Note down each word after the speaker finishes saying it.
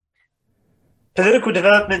Political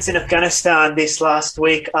developments in Afghanistan this last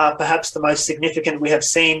week are perhaps the most significant we have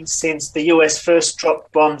seen since the US first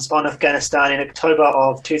dropped bombs on Afghanistan in October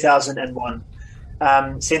of 2001.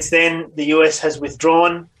 Since then, the US has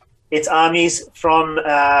withdrawn its armies from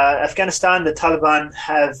Afghanistan. The Taliban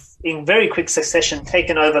have, in very quick succession,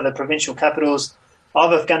 taken over the provincial capitals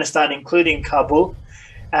of Afghanistan, including Kabul.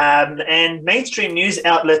 And mainstream news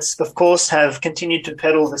outlets, of course, have continued to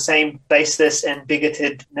peddle the same baseless and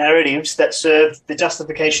bigoted narratives that serve the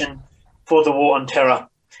justification for the war on terror.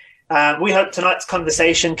 We hope tonight's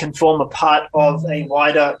conversation can form a part of a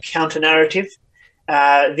wider counter-narrative.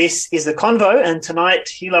 This is The Convo, and tonight,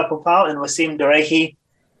 Hila Popal and Wasim Durehi,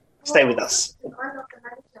 stay with us.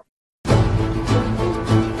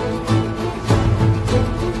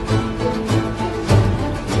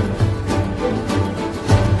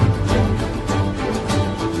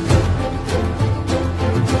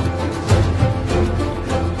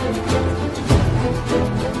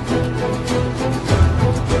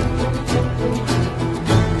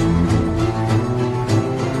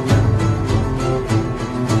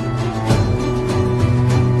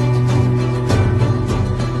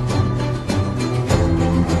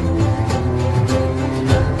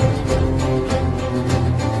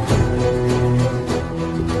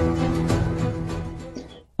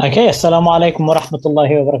 Okay, assalamu alaikum wa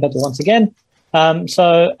rahmatullahi wa barakatuh once again.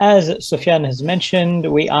 So as Sufyan has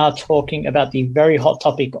mentioned, we are talking about the very hot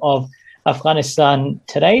topic of Afghanistan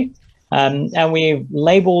today. And we've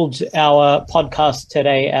labeled our podcast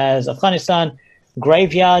today as Afghanistan,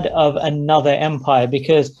 Graveyard of Another Empire,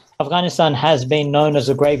 because Afghanistan has been known as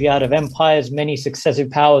a graveyard of empires. Many successive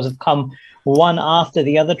powers have come one after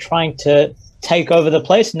the other trying to take over the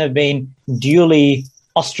place and have been duly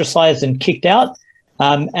ostracized and kicked out.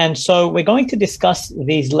 And so we're going to discuss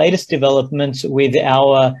these latest developments with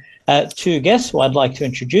our two guests who I'd like to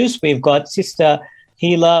introduce. We've got Sister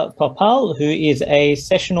Hila Popal, who is a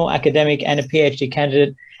sessional academic and a PhD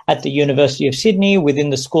candidate at the University of Sydney within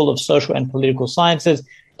the School of Social and Political Sciences,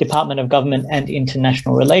 Department of Government and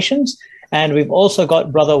International Relations. And we've also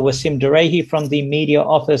got Brother Wasim Durehi from the Media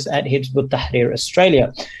Office at Hizb ut-Tahrir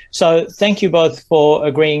Australia. So thank you both for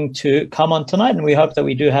agreeing to come on tonight, and we hope that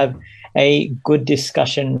we do have a good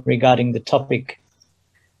discussion regarding the topic.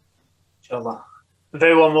 Inshallah.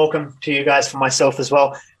 Very warm welcome to you guys from myself as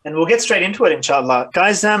well. And we'll get straight into it, inshallah.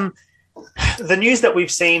 Guys, the news that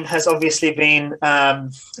we've seen has obviously been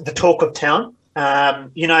the talk of town.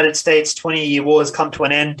 United States 20-year war has come to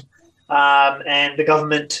an end, and the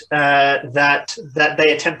government that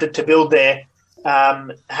they attempted to build there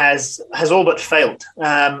has all but failed.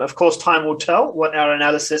 Of course, time will tell what our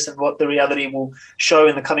analysis and what the reality will show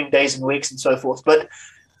in the coming days and weeks and so forth. But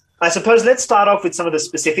I suppose let's start off with some of the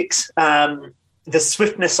specifics, the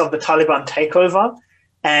swiftness of the Taliban takeover,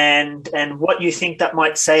 and what you think that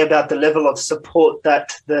might say about the level of support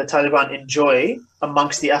that the Taliban enjoy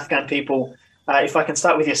amongst the Afghan people. If I can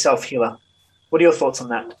start with yourself, Hila. What are your thoughts on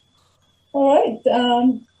that? All right.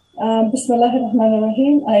 Bismillah ar-Rahman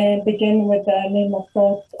ar-Rahim. I begin with the name of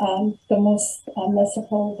God, the most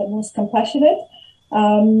merciful, the most compassionate.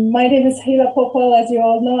 My name is Hila Popal, as you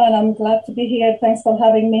all know, and I'm glad to be here. Thanks for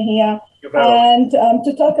having me here. And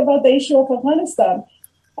to talk about the issue of Afghanistan.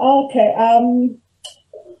 Okay.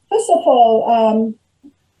 First of all,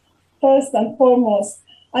 first and foremost,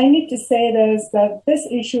 I need to say that this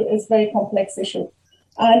issue is a very complex issue.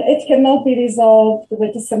 And it cannot be resolved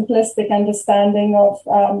with a simplistic understanding of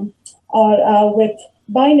or with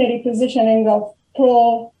binary positioning of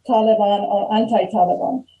pro-Taliban or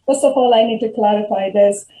anti-Taliban. First of all, I need to clarify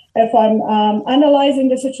this. If I'm analyzing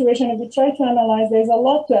the situation, if we try to analyze, there's a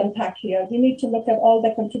lot to unpack here. We need to look at all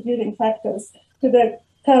the contributing factors to the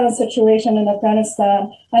current situation in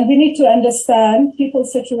Afghanistan. And we need to understand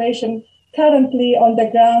people's situation currently on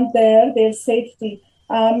the ground there, their safety.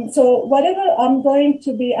 So whatever I'm going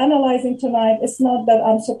to be analyzing tonight, it's not that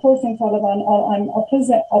I'm supporting Taliban or I'm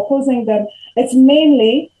opposing them. It's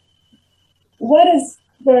mainly what is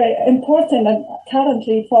very important and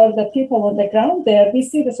currently for the people on the ground there. We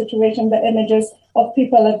see the situation, the images of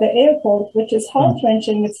people at the airport, which is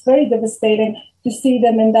heart-wrenching. It's very devastating to see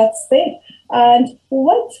them in that state. And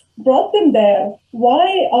what brought them there?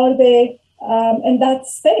 Why are they in that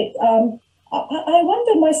state? I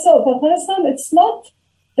wonder myself, Afghanistan, it's not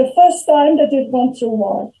the first time that they've gone through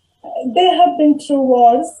war. They have been through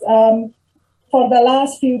wars for the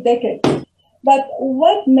last few decades. But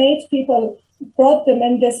what made people, brought them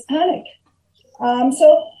in this panic?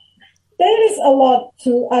 So there is a lot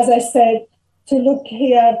to, as I said, to look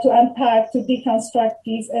here, to unpack, to deconstruct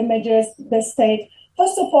these images, the state.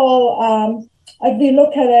 First of all, if we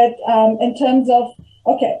look at it in terms of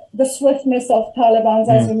Okay, the swiftness of Taliban,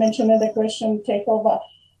 as you mentioned in the question, takeover.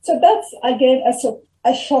 So that's, again,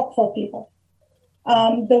 a shock for people.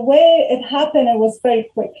 The way it happened, it was very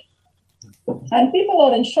quick. And people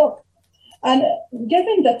are in shock. And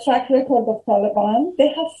given the track record of Taliban, they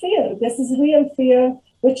have fear. This is real fear,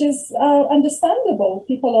 which is understandable.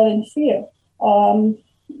 People are in fear.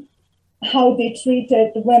 How they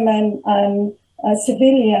treated women and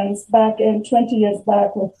civilians back in 20 years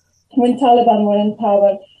back when Taliban were in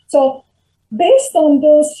power. So based on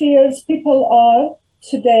those fears, people are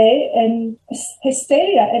today in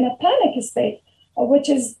hysteria, in a panic state, which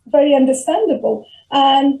is very understandable.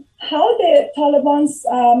 And how the Taliban's,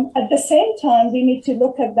 at the same time, we need to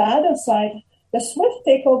look at the other side. The swift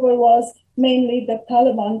takeover was mainly the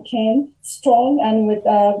Taliban came strong and with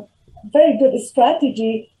a very good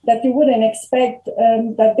strategy that you wouldn't expect,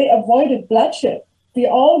 that they avoided bloodshed. We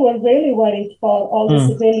all were really worried for all the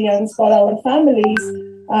civilians, for our families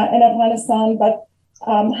in Afghanistan. But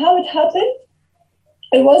how it happened,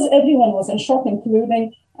 everyone was in shock,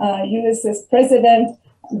 including US's president,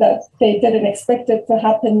 that they didn't expect it to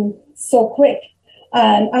happen so quick.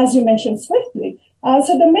 And as you mentioned, swiftly.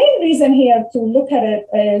 So the main reason here to look at it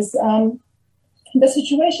is the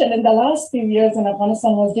situation in the last few years in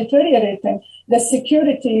Afghanistan was deteriorating. The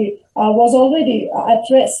security was already at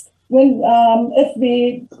risk. When, if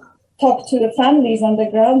we talk to the families on the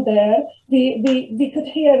ground there, we could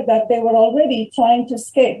hear that they were already trying to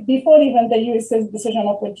escape before even the US's decision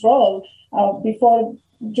of withdrawal, before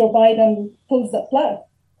Joe Biden pulls the plug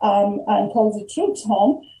and calls the troops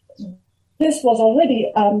home. This was already,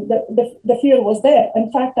 the fear was there. In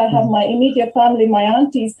fact, I have my immediate family, my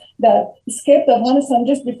aunties, that escaped Afghanistan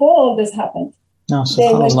just before all this happened. No,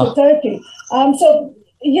 they went to Turkey.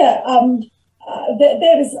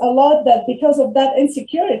 There is a lot that because of that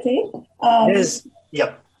insecurity. So,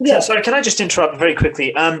 sorry, can I just interrupt very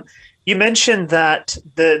quickly? You mentioned that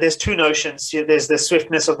there's two notions. There's the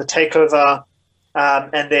swiftness of the takeover,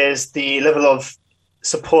 and there's the level of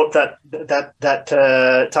support that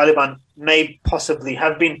Taliban may possibly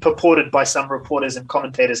have been purported by some reporters and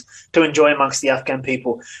commentators to enjoy amongst the Afghan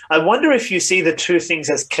people. I wonder if you see the two things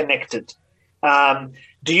as connected.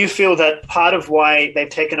 Do you feel that part of why they've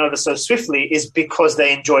taken over so swiftly is because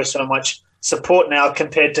they enjoy so much support now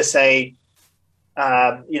compared to, say,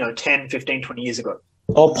 10, 15, 20 years ago?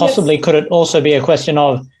 Or possibly could it also be a question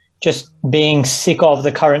of just being sick of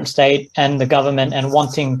the current state and the government and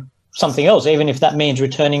wanting something else, even if that means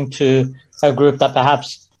returning to a group that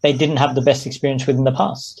perhaps they didn't have the best experience with in the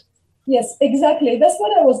past? Yes, exactly. That's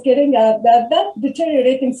what I was getting at, that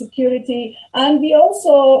deteriorating security. And we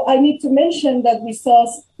also, I need to mention that we saw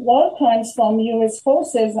war crimes from U.S.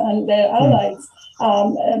 forces and their allies.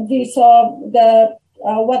 We saw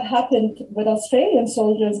what happened with Australian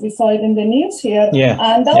soldiers. We saw it in the news here.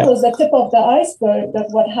 And that was the tip of the iceberg, that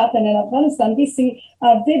what happened in Afghanistan. We see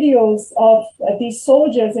videos of these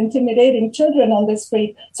soldiers intimidating children on the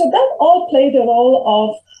street. So that all played a role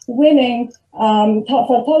of winning,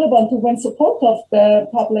 for Taliban to win support of the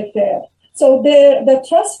public there. So the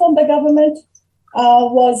trust from the government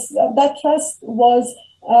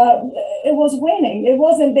it was waning. It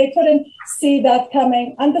wasn't, they couldn't see that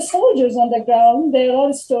coming. And the soldiers on the ground, there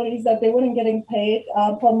are stories that they weren't getting paid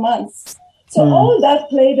for months. So all that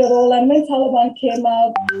played a role. And when Taliban came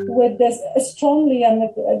out with this strongly and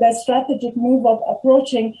the strategic move of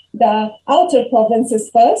approaching the outer provinces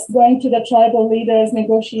first, going to the tribal leaders,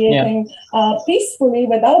 negotiating peacefully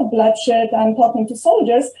without bloodshed and talking to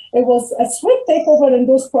soldiers, it was a swift takeover in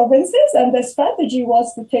those provinces. And the strategy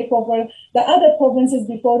was to take over the other provinces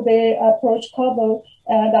before they approached Kabul,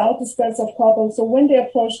 the outskirts of Kabul. So when they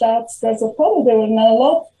approached the outskirts of Kabul, they were in a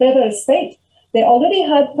lot better state. They already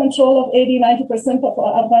had control of 80-90% of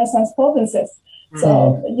Afghanistan's provinces.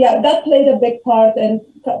 So, that played a big part in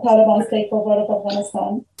Taliban's takeover of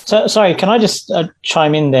Afghanistan. So, sorry, can I just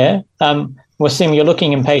chime in there? Wasim, you're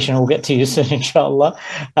looking impatient. We'll get to you soon, inshallah.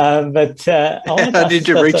 How did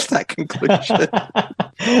you reach that conclusion?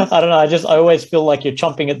 I don't know. I always feel like you're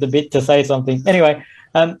chomping at the bit to say something. Anyway,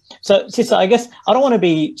 so, Sister, I guess I don't want to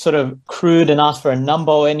be sort of crude and ask for a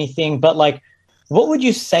number or anything, but like, what would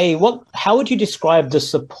you say? How would you describe the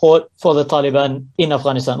support for the Taliban in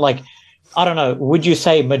Afghanistan? Like, I don't know, would you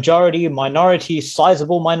say majority, minority,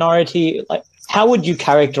 sizable minority? Like, how would you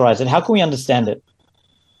characterize it? How can we understand it?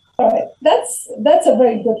 All right, that's a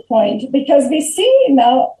very good point, because we see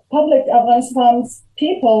now public Afghanistan's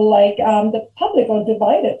people, like the public are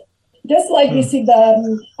divided. Just like we see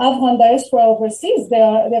the Afghan diaspora overseas,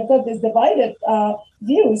 they've got these divided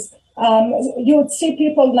views. You would see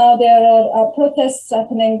people now, there are protests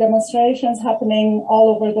happening, demonstrations happening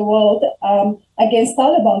all over the world against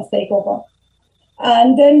Taliban's takeover.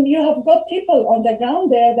 And then you have got people on the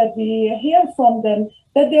ground there that we hear from them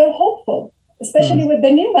that they are hopeful, especially with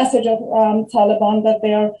the new message of Taliban that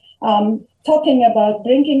they are talking about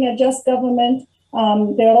bringing a just government.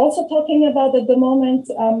 They're also talking about at the moment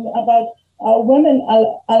about women,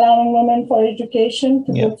 allowing women for education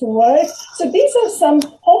to go to work. So these are some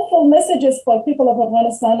hopeful messages for people of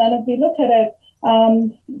Afghanistan. And if we look at it,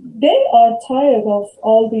 they are tired of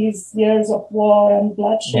all these years of war and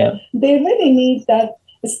bloodshed. They really need that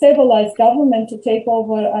stabilized government to take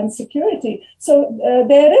over and security. So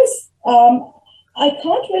there is, I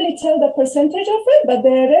can't really tell the percentage of it, but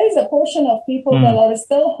there is a portion of people that are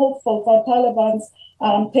still hopeful for Taliban's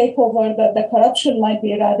takeover, that the corruption might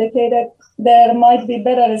be eradicated. There might be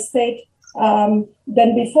better state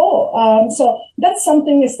than before. So that's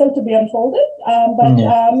something is still to be unfolded.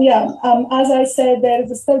 As I said, there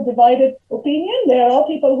is still divided opinion. There are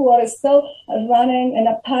people who are still running in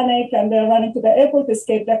a panic and they're running to the airport to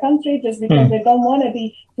escape the country just because they don't want to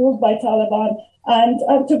be ruled by Taliban.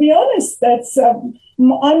 And to be honest, that's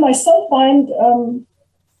I myself find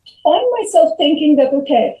myself thinking that,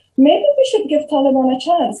 okay, maybe we should give Taliban a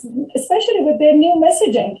chance, especially with their new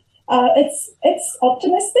messaging. It's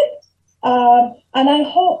optimistic. And I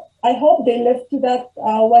hope they live to that,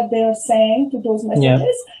 what they're saying to those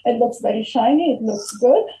messages. It looks very shiny. It looks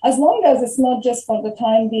good. As long as it's not just for the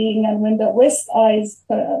time being. And when the West eyes,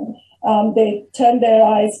 they turn their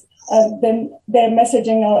eyes, then their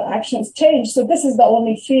messaging or actions change. So this is the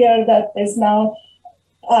only fear that is now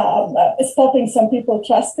stopping some people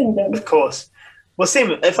trusting them. Of course. Well,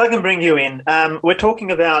 Sim, if I can bring you in, we're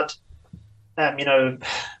talking about,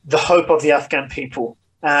 the hope of the Afghan people.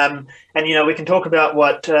 And, we can talk about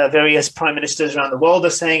what various prime ministers around the world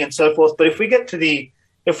are saying and so forth. But if we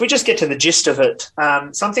just get to the gist of it,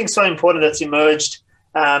 something so important that's emerged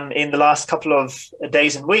in the last couple of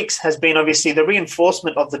days and weeks has been obviously the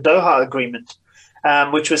reinforcement of the Doha Agreement,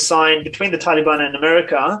 which was signed between the Taliban and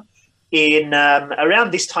America in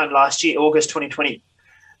around this time last year, August 2020.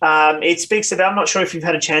 It speaks about, I'm not sure if you've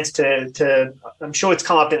had a chance to I'm sure it's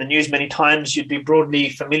come up in the news many times. You'd be broadly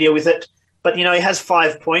familiar with it. But, it has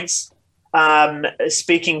 5 points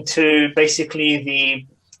speaking to basically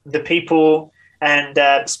the people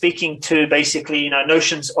and speaking to basically,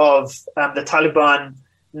 notions of the Taliban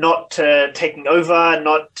not taking over,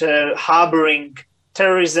 not harboring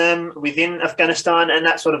terrorism within Afghanistan and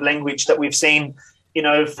that sort of language that we've seen,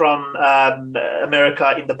 from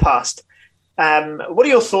America in the past. What are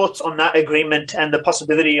your thoughts on that agreement and the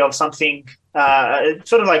possibility of something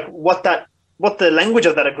sort of like what the language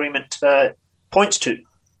of that agreement points to?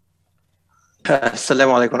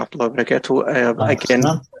 Assalamu alaikum wa rahmatullahi wa barakatuh. Again,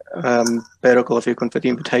 barakallahu feekum for the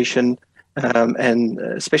invitation and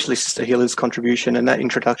especially Sister Hila's contribution, and that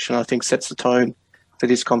introduction I think sets the tone for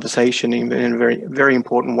this conversation in a very, very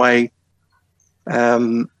important way.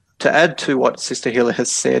 To add to what Sister Hila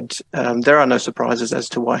has said, there are no surprises as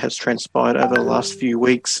to what has transpired over the last few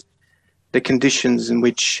weeks. The conditions in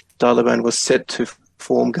which Taliban was set to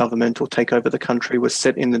form government or take over the country was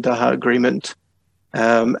set in the Doha Agreement.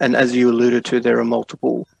 And as you alluded to, there are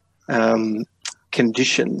multiple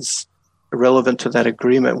conditions relevant to that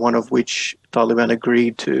agreement, one of which Taliban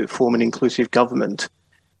agreed to form an inclusive government,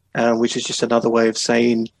 which is just another way of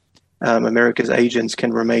saying America's agents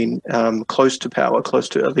can remain close to power, close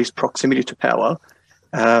to at least proximity to power,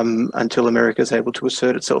 until America is able to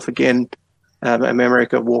assert itself again.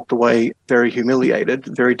 America walked away very humiliated,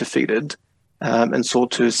 very defeated, and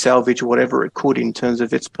sought to salvage whatever it could in terms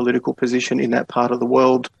of its political position in that part of the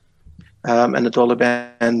world. And the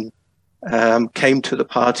Taliban came to the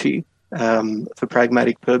party for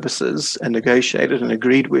pragmatic purposes and negotiated and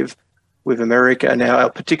agreed with America. Now, our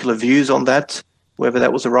particular views on that, whether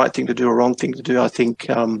that was the right thing to do or wrong thing to do, I think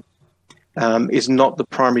is not the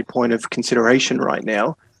primary point of consideration right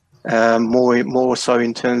now. More so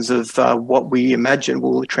in terms of what we imagine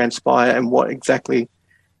will transpire and what exactly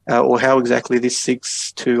or how exactly this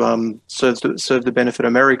seeks to serve the benefit of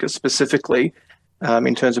America specifically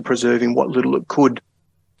in terms of preserving what little it could,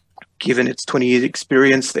 given its 20 years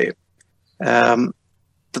experience there. The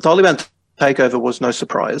Taliban takeover was no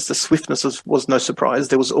surprise. The swiftness was no surprise.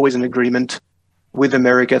 There was always an agreement with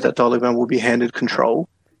America that Taliban will be handed control.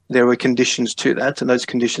 There were conditions to that, and those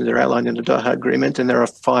conditions are outlined in the Doha Agreement, and there are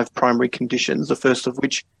 5 primary conditions, the first of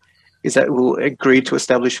which is that we'll agree to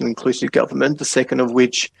establish an inclusive government, the second of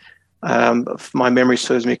which, if my memory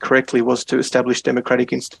serves me correctly, was to establish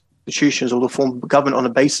democratic institutions or to form government on a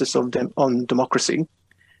basis of on democracy.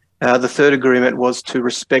 The third agreement was to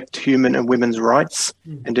respect human and women's rights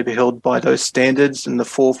and to be held by those standards. And the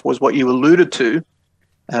fourth was what you alluded to,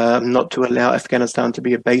 not to allow Afghanistan to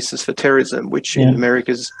be a basis for terrorism, which in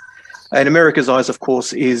America's eyes, of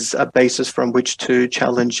course, is a basis from which to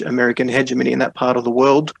challenge American hegemony in that part of the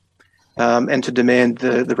world, and to demand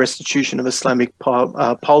the restitution of Islamic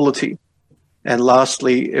polity. And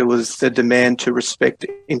lastly, it was the demand to respect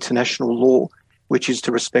international law, which is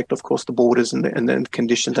to respect, of course, the borders and the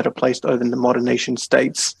conditions that are placed over the modern nation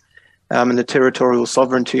states, and the territorial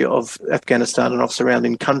sovereignty of Afghanistan and of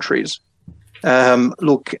surrounding countries.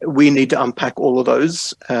 Look, we need to unpack all of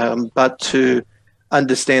those, but to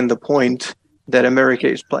understand the point that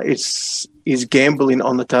America is gambling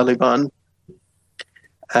on the Taliban,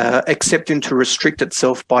 accepting to restrict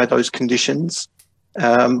itself by those conditions.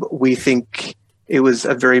 We think it was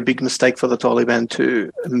a very big mistake for the Taliban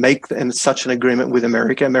to make such an agreement with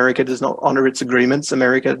America. America does not honor its agreements.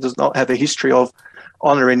 America does not have a history of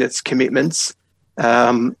honoring its commitments.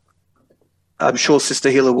 I'm sure Sister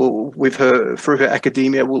Hila will, through her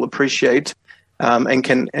academia, will appreciate and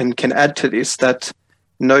can add to this that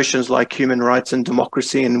notions like human rights and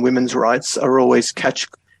democracy and women's rights are always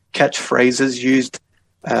catchphrases used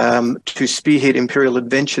to spearhead imperial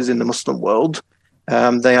adventures in the Muslim world.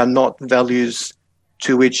 They are not values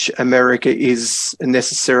to which America is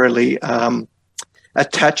necessarily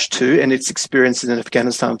attached to, and its experiences in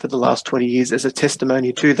Afghanistan for the last 20 years as a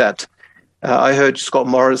testimony to that. I heard Scott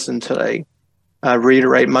Morrison today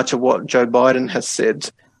reiterate much of what Joe Biden has said,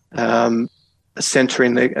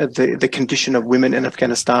 centering the condition of women in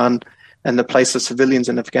Afghanistan and the place of civilians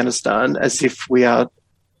in Afghanistan, as if we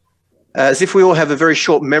all have a very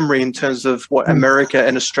short memory in terms of what America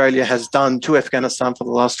and Australia has done to Afghanistan for the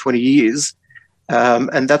last 20 years.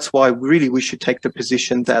 And that's why really we should take the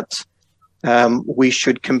position that we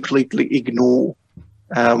should completely ignore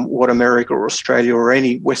what America or Australia or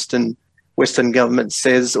any Western government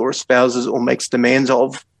says or espouses or makes demands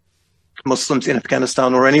of Muslims in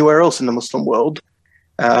Afghanistan or anywhere else in the Muslim world.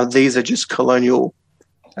 These are just colonial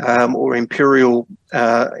or imperial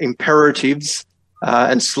imperatives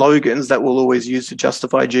and slogans that we'll always use to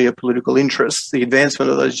justify geopolitical interests, the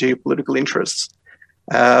advancement of those geopolitical interests.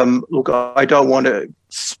 Look, I don't want to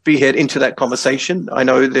spearhead into that conversation. I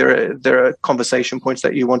know there are conversation points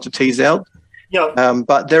that you want to tease out,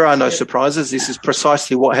 but there are no surprises. This is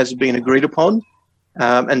precisely what has been agreed upon,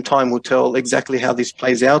 and time will tell exactly how this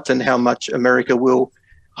plays out and how much America will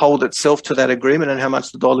hold itself to that agreement and how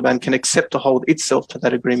much the Taliban can accept to hold itself to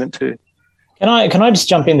that agreement too. Can I just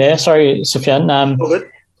jump in there? Sorry, Sufyan.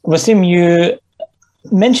 Wasim, you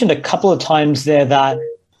mentioned a couple of times there that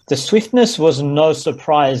the swiftness was no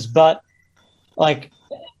surprise, but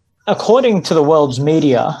according to the world's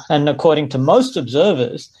media and according to most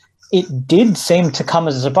observers, it did seem to come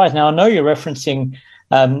as a surprise. Now, I know you're referencing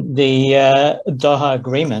the Doha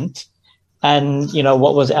Agreement and,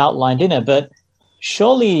 what was outlined in it, but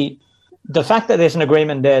surely the fact that there's an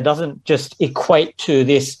agreement there doesn't just equate to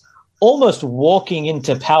this almost walking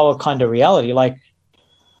into power kind of reality.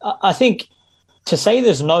 I think to say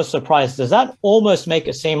there's no surprise, does that almost make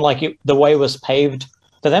it seem like the way was paved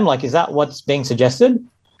for them? Is that what's being suggested?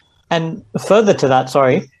 And further to that,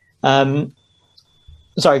 sorry, go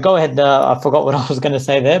ahead. I forgot what I was going to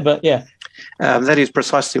say there, but yeah. That is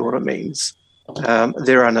precisely what it means.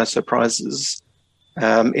 There are no surprises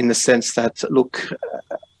in the sense that, look,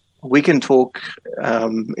 we can talk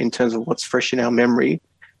in terms of what's fresh in our memory,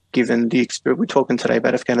 given the experience. We're talking today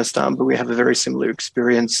about Afghanistan, but we have a very similar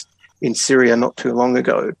experience in Syria not too long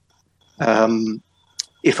ago.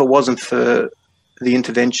 If it wasn't for the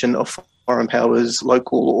intervention of foreign powers,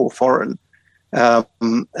 local or foreign,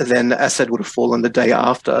 then Assad would have fallen the day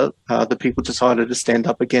after the people decided to stand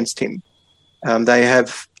up against him.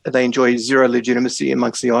 They enjoy zero legitimacy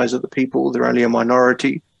amongst the eyes of the people. They're only a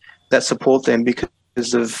minority that support them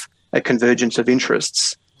because of a convergence of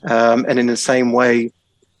interests. And in the same way,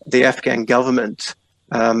 the Afghan government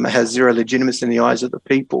has zero legitimacy in the eyes of the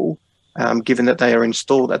people, given that they are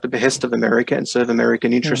installed at the behest of America and serve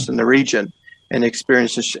American interests in the region. And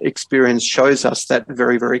experience shows us that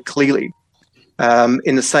very, very clearly.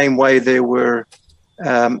 In the same way, there were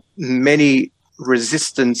many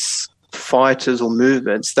resistance fighters or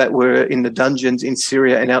movements that were in the dungeons in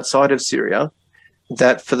Syria and outside of Syria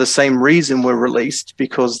that for the same reason were released,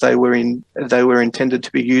 because they were intended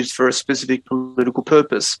to be used for a specific political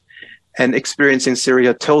purpose. And experience in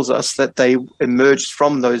Syria tells us that they emerged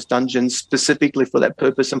from those dungeons specifically for that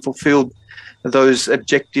purpose and fulfilled those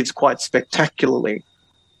objectives quite spectacularly.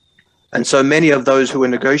 And so many of those who are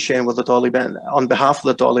negotiating with the Taliban on behalf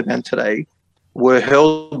of the Taliban today were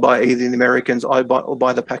held by either the Americans or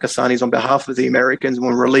by the Pakistanis on behalf of the Americans and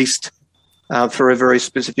were released for a very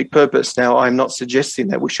specific purpose. Now, I'm not suggesting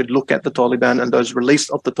that we should look at the Taliban and those released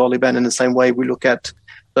of the Taliban in the same way we look at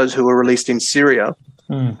those who were released in Syria.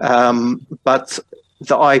 But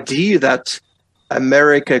the idea that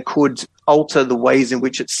America could alter the ways in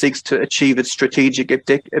which it seeks to achieve its strategic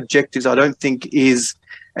objectives, I don't think is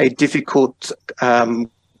a difficult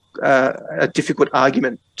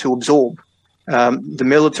argument to absorb. The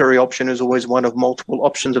military option is always one of multiple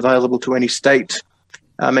options available to any state.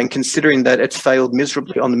 And considering that it's failed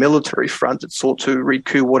miserably on the military front, it sought to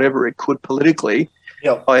recoup whatever it could politically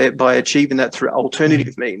by achieving that through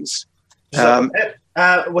alternative means.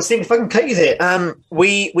 Wasim, if I can cut you there,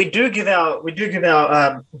 we do give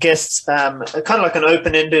our guests kind of like an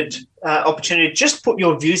open-ended opportunity. Just put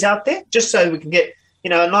your views out there, just so we can get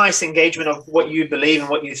a nice engagement of what you believe and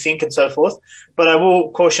what you think and so forth. But I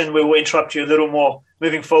will caution we will interrupt you a little more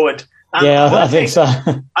moving forward. I think so.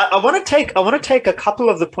 I want to take a couple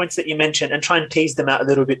of the points that you mentioned and try and tease them out a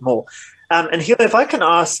little bit more. And here, if I can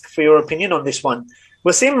ask for your opinion on this one.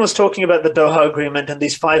 Wasim was talking about the Doha Agreement and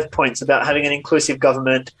these 5 points about having an inclusive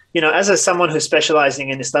government. As someone who's specializing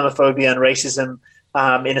in Islamophobia and racism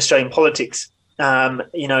in Australian politics, and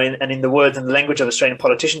in the words and the language of Australian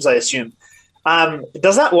politicians, I assume.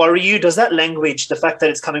 Does that worry you? Does that language, the fact that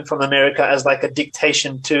it's coming from America as like a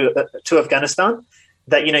dictation to Afghanistan,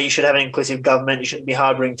 that, you should have an inclusive government, you shouldn't be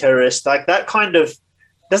harboring terrorists, like that kind of,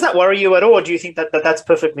 does that worry you at all? Or do you think that that's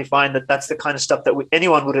perfectly fine, that that's the kind of stuff that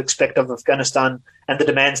anyone would expect of Afghanistan and the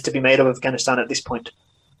demands to be made of Afghanistan at this point?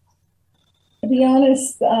 To be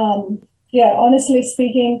honest, honestly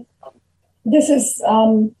speaking, this is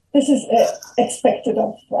expected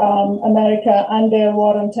of America and their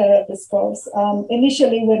war on terror discourse.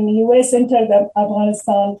 Initially, when the U.S. entered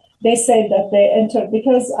Afghanistan, they said that they entered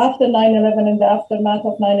because after 9/11, in the aftermath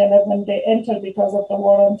of 9/11, they entered because of the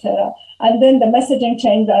war on terror. And then the messaging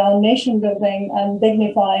changed around nation building and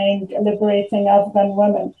dignifying, liberating Afghan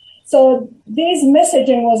women. So this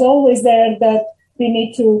messaging was always there that we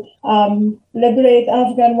need to liberate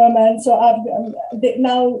Afghan women. So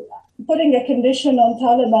now putting a condition on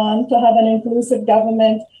Taliban to have an inclusive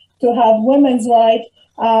government, to have women's rights,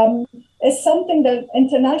 is something that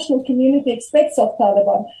international community expects of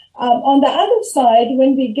Taliban. On the other side,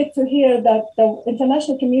 when we get to hear that the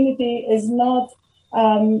international community is not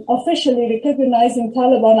officially recognizing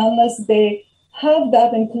Taliban unless they have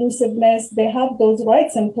that inclusiveness, they have those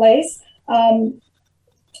rights in place,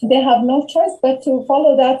 they have no choice but to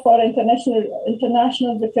follow that for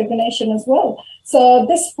international recognition as well. So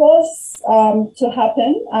this was to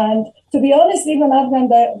happen. And to be honest, even Afghan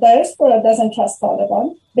diaspora doesn't trust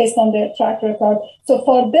Taliban based on their track record. So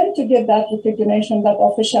for them to get that recognition, that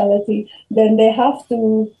officiality, then they have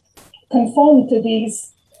to conform to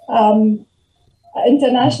these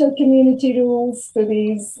international community rules, to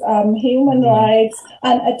these human rights.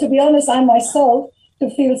 And to be honest, I myself, to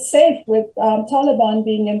feel safe with Taliban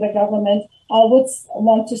being in the government, I would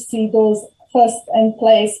want to see those first in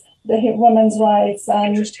place, the women's rights.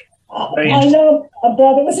 And I know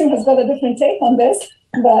Brother Wasim has got a different take on this,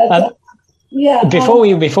 but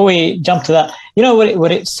Before we jump to that,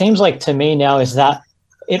 what it seems like to me now is that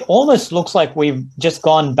it almost looks like we've just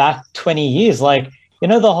gone back 20 years. Like,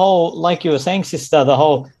 the whole, like you were saying, sister, the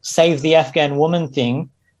whole save the Afghan woman thing,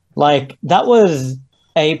 like that was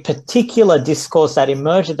a particular discourse that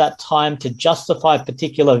emerged at that time to justify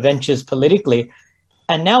particular ventures politically.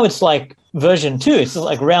 And now it's like version 2, it's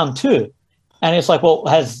like round 2. And it's like, well,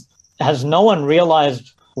 has no one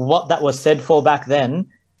realized what that was said for back then?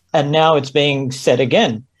 And now it's being said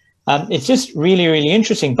again. It's just really, really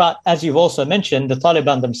interesting. But as you've also mentioned, the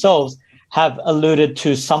Taliban themselves have alluded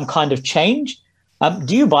to some kind of change.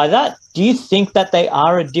 Do you buy that? Do you think that they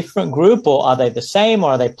are a different group, or are they the same,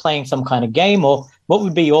 or are they playing some kind of game, or what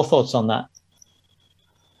would be your thoughts on that?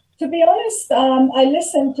 To be honest, I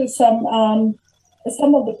listened to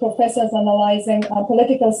some of the professors analyzing,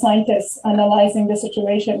 political scientists analyzing the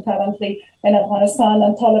situation currently in Afghanistan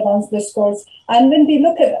and Taliban's discourse. And when we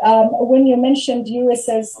look at, when you mentioned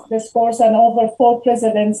US's discourse and over 4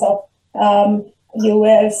 presidents of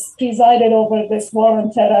US presided over this war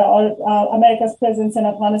on terror, or America's presence in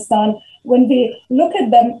Afghanistan, when we look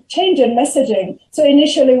at them change in messaging. So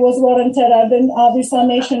initially it was war on terror, then we saw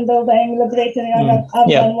nation building, liberating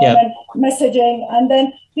Afghan women, messaging, and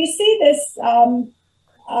then we see this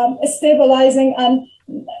stabilizing, and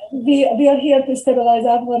we are here to stabilize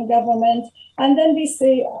Afghan government. And then we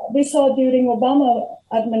saw during Obama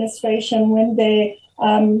administration when they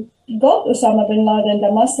got Osama bin Laden,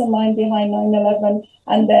 the mastermind behind 9/11,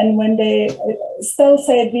 and then when they still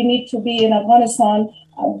said we need to be in Afghanistan.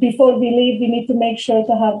 Before we leave, we need to make sure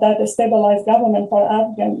to have that stabilized government for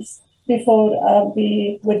Afghans before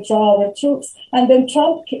we withdraw our troops. And then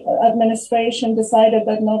Trump administration decided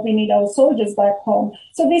that no, we need our soldiers back home.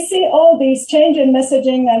 So we see all these change in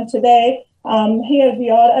messaging, and today here we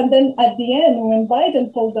are. And then at the end, when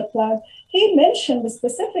Biden pulled the plug, he mentioned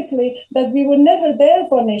specifically that we were never there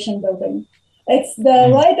for nation building. It's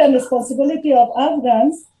the right and responsibility of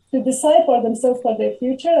Afghans to decide for themselves for their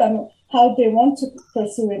future and how they want to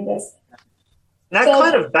pursue in this. That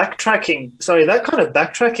kind of backtracking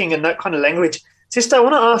and that kind of language. Sister, I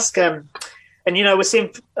want to ask, and we're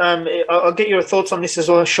seeing, I'll get your thoughts on this as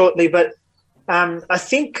well shortly, but I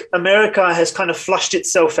think America has kind of flushed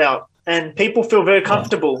itself out and people feel very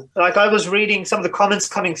comfortable. Like I was reading some of the comments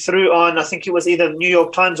coming through on, I think it was either New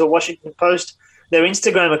York Times or Washington Post, their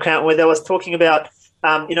Instagram account, where they was talking about,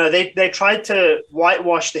 they tried to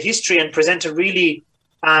whitewash the history and present a really,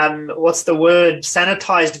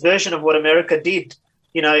 sanitized version of what America did.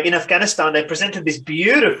 In Afghanistan, they presented this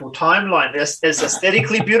beautiful timeline as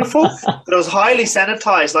aesthetically beautiful, but it was highly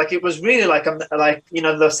sanitized. Like it was really like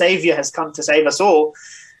the savior has come to save us all.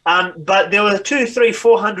 But there were 200, 300,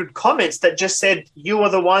 400 comments that just said, you are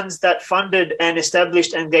the ones that funded and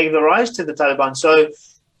established and gave the rise to the Taliban. So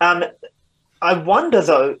I wonder,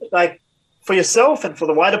 though, like for yourself and for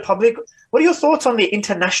the wider public, what are your thoughts on the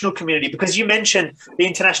international community? Because you mentioned the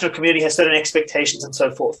international community has certain expectations and so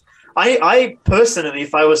forth. I personally,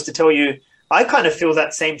 if I was to tell you, I kind of feel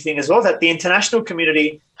that same thing as well, that the international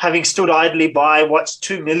community, having stood idly by what's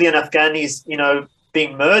 2 million Afghanis,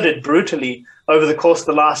 being murdered brutally over the course of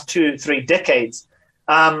the last 2-3 decades,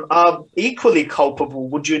 are equally culpable.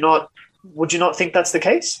 Would you not think that's the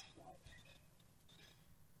case?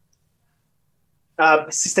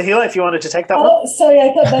 Sister Hila, if you wanted to take that one. Sorry,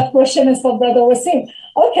 I thought that question is for Brother Wasim.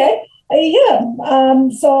 Okay,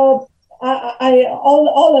 so I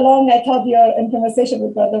all along I thought you're in conversation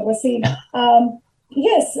with Brother Wasim.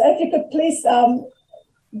 Yes, if you could please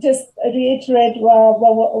just reiterate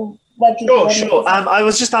what you Sure. I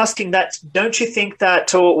was just asking that, don't you think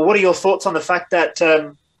that, or what are your thoughts on the fact that,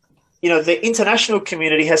 the international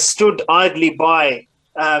community has stood idly by,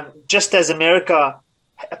 just as America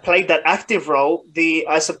played that active role,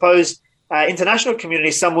 I suppose international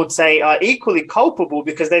community, some would say, are equally culpable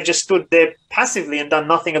because they've just stood there passively and done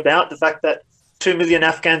nothing about the fact that 2 million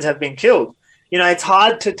Afghans have been killed. It's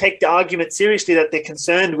hard to take the argument seriously that they're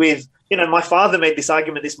concerned with. My father made this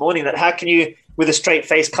argument this morning that how can you, with a straight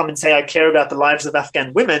face, come and say, I care about the lives of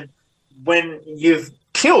Afghan women when you've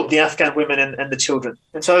killed the Afghan women and the children?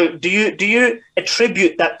 And so do you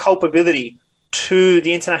attribute that culpability to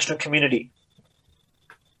the international community?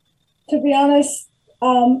 To be honest,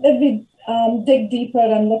 if we dig deeper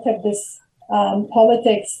and look at this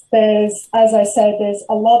politics, there's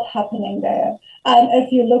a lot happening there. And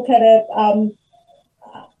if you look at it,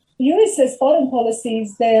 US's foreign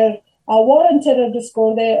policies, their war on terror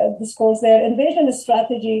discourse, their invasion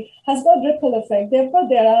strategy has got ripple effect. They've got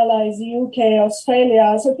their allies, UK,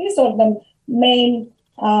 Australia. So these are the main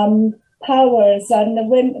powers. And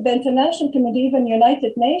when the international community, even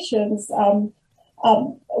United Nations,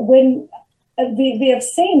 when we have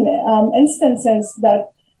seen instances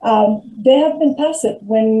that they have been passive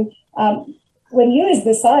when US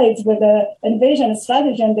decides with an invasion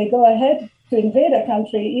strategy and they go ahead to invade a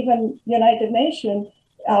country, even United Nations,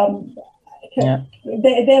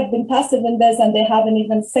 they have been passive in this and they haven't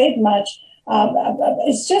even said much.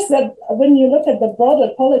 It's just that when you look at the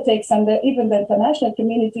broader politics and even the international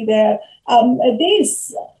community there,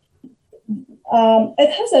 it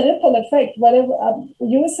has a ripple effect. Whatever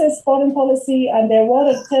US's foreign policy and their war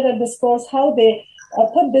on terror discourse, how they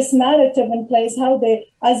put this narrative in place, how they,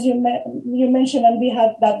 as you mentioned, and we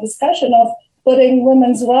had that discussion of putting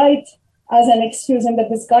women's rights as an excuse in the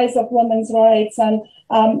disguise of women's rights and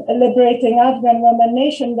liberating Afghan women,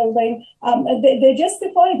 nation building. They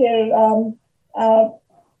justify their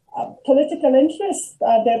political interest,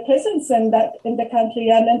 their presence in the country,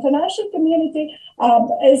 and the international community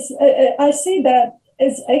I see that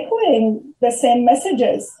is echoing the same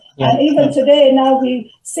messages. And even today, now we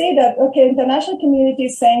see that, international community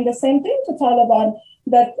is saying the same thing to Taliban,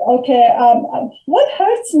 that, what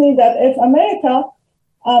hurts me that if America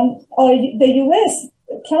or the US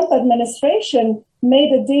Trump administration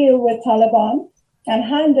made a deal with Taliban and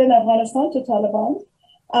handed in Afghanistan to Taliban,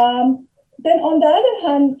 then on the other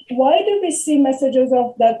hand, why do we see messages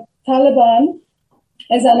of that Taliban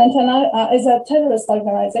is a terrorist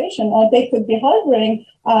organization, or they could be harboring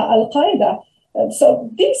Al-Qaeda? So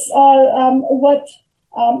these are what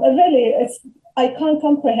really, I can't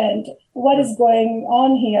comprehend what is going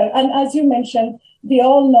on here. And as you mentioned, we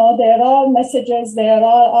all know there are messages, there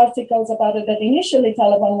are articles about it that initially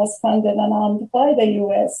Taliban was funded and armed by the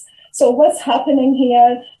US. So what's happening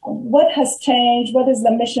here? What has changed? What is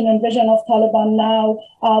the mission and vision of Taliban now?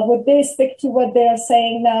 Would they stick to what they are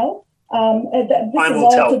saying now? This is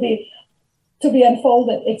all to be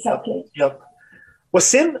unfolded. Exactly. Yep.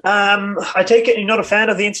 Wasim, I take it you're not a fan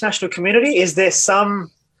of the international community. Is there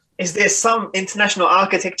some international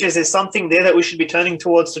architecture? Is there something there that we should be turning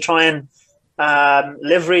towards to try and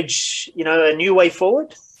leverage, a new way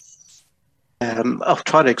forward? I'll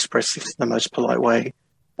try to express this in the most polite way,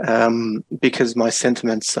 because my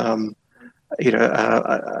sentiments, are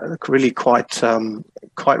really quite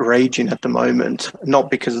raging at the moment.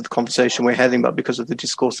 Not because of the conversation we're having, but because of the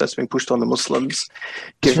discourse that's been pushed on the Muslims.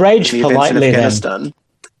 It's rage politely, in Afghanistan.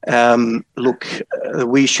 Look,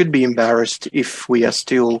 we should be embarrassed if we are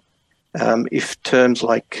still. If terms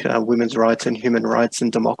like women's rights and human rights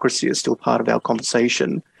and democracy are still part of our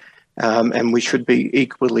conversation, and we should be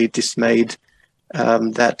equally dismayed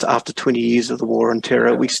that after 20 years of the war on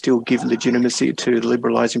terror, we still give legitimacy to the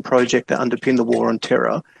liberalising project that underpinned the war on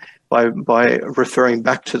terror by referring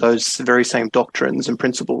back to those very same doctrines and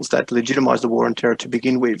principles that legitimised the war on terror to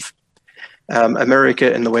begin with.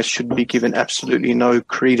 America and the West should be given absolutely no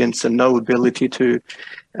credence and no ability to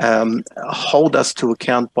hold us to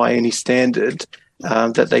account by any standard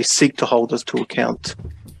that they seek to hold us to account.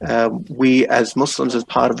 We as Muslims, as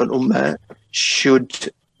part of an ummah,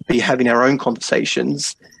 should be having our own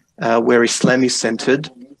conversations where Islam is centered,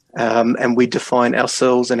 and we define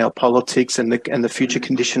ourselves and our politics and the future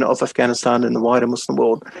condition of Afghanistan and the wider Muslim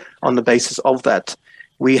world on the basis of that.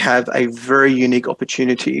 We have a very unique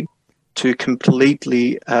opportunity to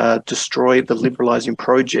completely destroy the liberalising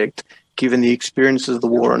project, given the experiences of the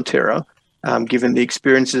war on terror, given the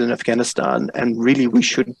experiences in Afghanistan, and really we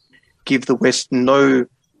should give the West no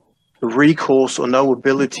recourse or no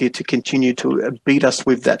ability to continue to beat us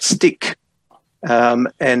with that stick,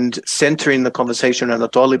 and centering the conversation around the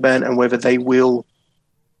Taliban and whether they will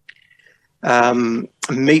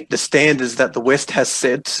meet the standards that the West has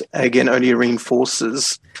set, again, only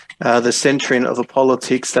reinforces the centering of a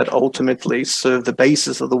politics that ultimately serve the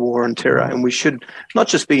basis of the war on terror. And we should not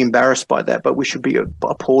just be embarrassed by that, but we should be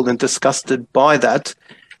appalled and disgusted by that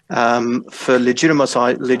for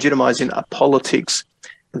legitimizing a politics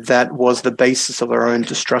that was the basis of our own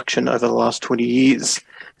destruction over the last 20 years.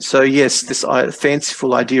 So yes, this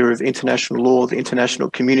fanciful idea of international law, the international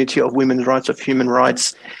community of women's rights, of human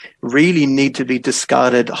rights, really need to be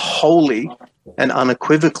discarded wholly and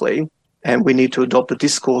unequivocally, and we need to adopt a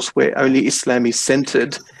discourse where only Islam is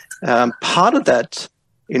centered. Part of that,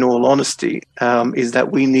 in all honesty, is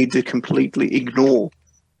that we need to completely ignore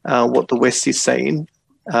what the West is saying,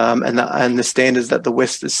 and the standards that the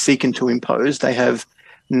West is seeking to impose. They have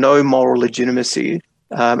no moral legitimacy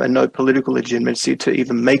and no political legitimacy to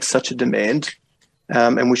even make such a demand,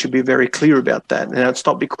 and we should be very clear about that. And it's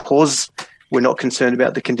not because we're not concerned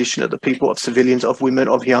about the condition of the people, of civilians, of women,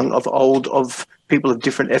 of young, of old, of people of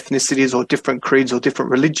different ethnicities or different creeds or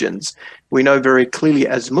different religions. We know very clearly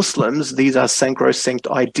as Muslims, these are sacrosanct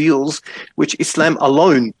ideals which Islam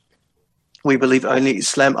alone, we believe only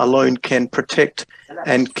Islam alone can protect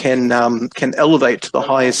and can elevate to the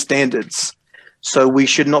highest standards. So we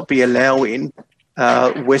should not be allowing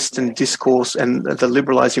Western discourse and the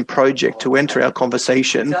liberalizing project to enter our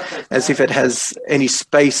conversation as if it has any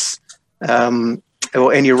space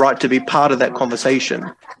or any right to be part of that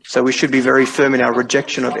conversation. So we should be very firm in our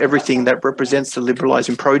rejection of everything that represents the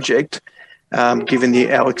liberalizing project, given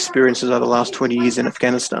our experiences over the last 20 years in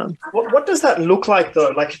Afghanistan. What does that look like,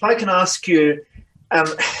 though? Like, if I can ask you,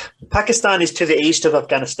 Pakistan is to the east of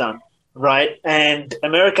Afghanistan, right? And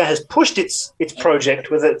America has pushed its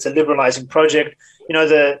project, whether it's a liberalizing project. You know,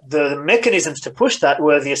 the mechanisms to push that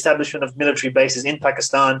were the establishment of military bases in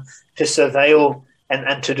Pakistan to surveil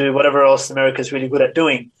and to do whatever else America is really good at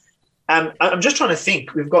doing. I'm just trying to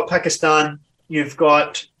think. We've got Pakistan, you've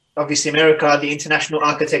got, obviously, America, the international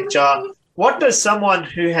architecture. What does someone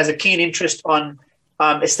who has a keen interest on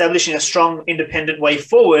establishing a strong, independent way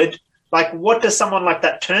forward, like, what does someone like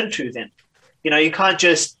that turn to then? You know,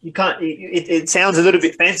 it sounds a little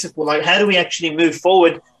bit fanciful. Like, how do we actually move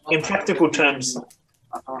forward in practical terms?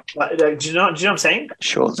 Do you know what I'm saying?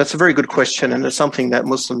 Sure. That's a very good question, and it's something that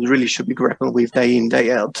Muslims really should be grappling with day in,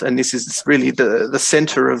 day out. And this is really the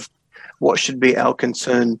center of what should be our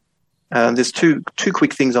concern. There's two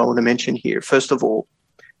quick things I want to mention here. First of all,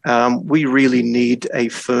 we really need a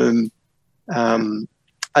firm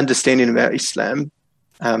understanding about Islam,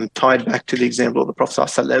 tied back to the example of the Prophet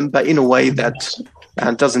ﷺ, but in a way that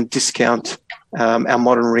and doesn't discount our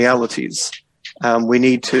modern realities. We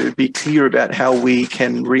need to be clear about how we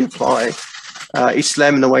can reapply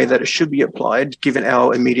Islam in the way that it should be applied, given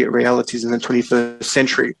our immediate realities in the 21st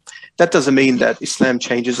century. That doesn't mean that Islam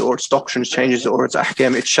changes or its doctrines changes or its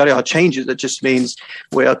ahkam, its sharia changes. It just means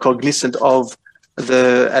we are cognizant of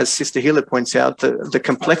as Sister Hila points out, the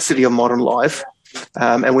complexity of modern life.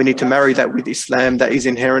 And we need to marry that with Islam that is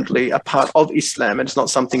inherently a part of Islam. And it's not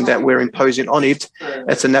something that we're imposing on it.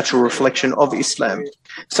 It's a natural reflection of Islam.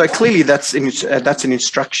 So clearly that's an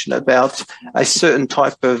instruction about a certain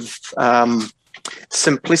type of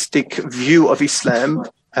simplistic view of Islam,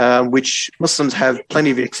 which Muslims have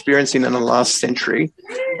plenty of experience in the last century,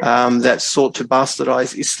 that sought to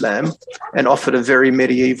bastardize Islam and offered a very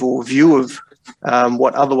medieval view of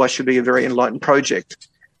what otherwise should be a very enlightened project.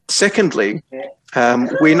 Secondly,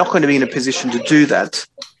 we're not going to be in a position to do that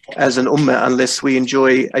as an ummah unless we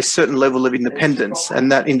enjoy a certain level of independence,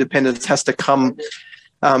 and that independence has to come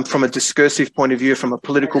from a discursive point of view, from a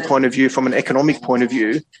political point of view, from an economic point of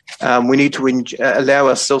view. We need to allow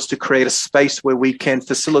ourselves to create a space where we can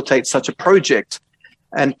facilitate such a project.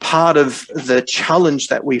 And part of the challenge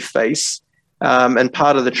that we face, and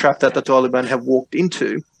part of the trap that the Taliban have walked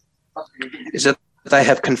into, is that they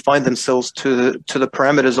have confined themselves to the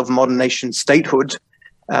parameters of modern nation statehood,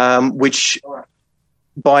 which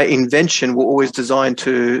by invention were always designed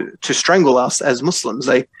to strangle us as Muslims.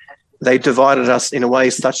 They divided us in a way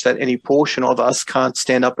such that any portion of us can't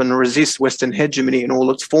stand up and resist Western hegemony in all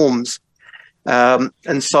its forms.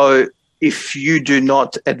 And so if you do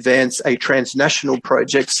not advance a transnational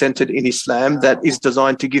project centered in Islam that is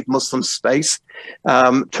designed to give Muslims space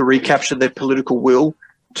to recapture their political will,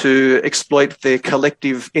 to exploit their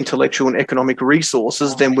collective intellectual and economic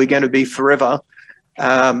resources, then we're going to be forever,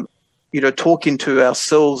 talking to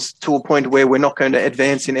ourselves to a point where we're not going to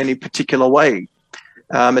advance in any particular way.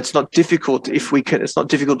 It's not difficult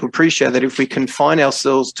to appreciate that if we confine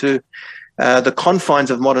ourselves to the confines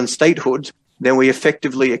of modern statehood, then we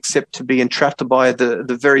effectively accept to be entrapped by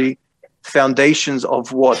the very foundations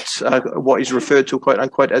of what is referred to, quote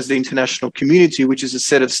unquote, as the international community, which is a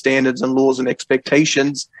set of standards and laws and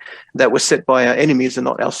expectations that were set by our enemies and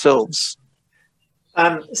not ourselves.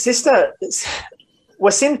 Sister,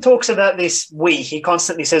 Wasim talks about this we. He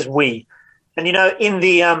constantly says we. And in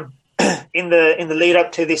the lead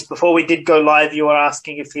up to this, before we did go live, you were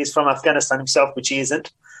asking if he's from Afghanistan himself, which he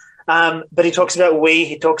isn't. But he talks about we.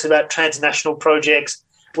 He talks about transnational projects.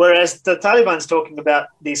 Whereas the Taliban's talking about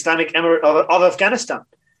the Islamic Emirate of Afghanistan.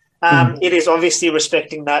 It is obviously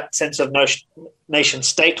respecting that sense of nation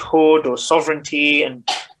statehood or sovereignty and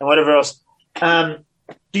whatever else.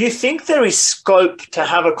 Do you think there is scope to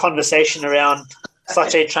have a conversation around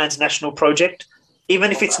such a transnational project,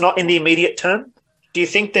 even if it's not in the immediate term? Do you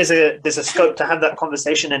think there's a scope to have that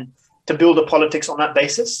conversation and to build a politics on that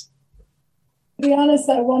basis? To be honest,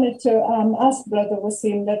 I wanted to ask Brother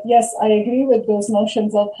Wasim that, yes, I agree with those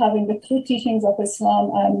notions of having the true teachings of Islam,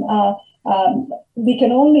 and we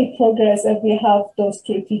can only progress if we have those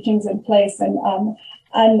true teachings in place.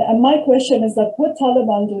 And my question is that would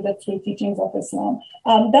Taliban do the true teachings of Islam?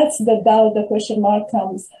 That's the doubt, the question mark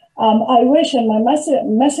comes. I wish, and my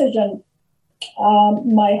message and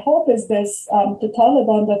my hope is this to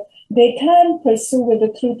Taliban, that they can pursue with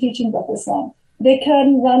the true teachings of Islam. They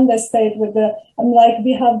can run the state with like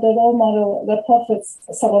we have the role model, the Prophet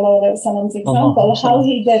ﷺ's example, how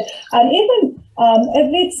he did. And even if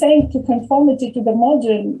it's saying to conformity to the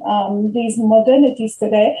these modernities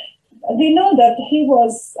today, we know that he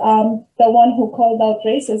was the one who called out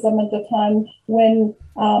racism at the time when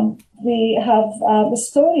we have the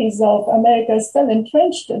stories of America still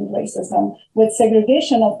entrenched in racism with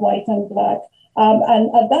segregation of white and black. And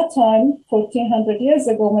at that time, 1,400 years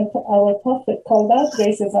ago, when our Prophet called out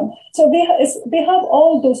racism. So they have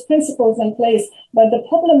all those principles in place, but the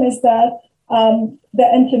problem is that the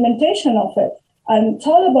implementation of it. And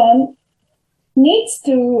Taliban needs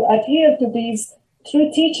to adhere to these true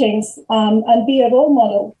teachings and be a role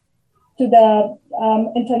model to the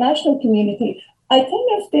international community. I think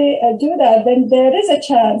if they do that, then there is a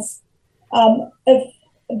chance, if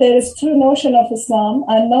there is true notion of Islam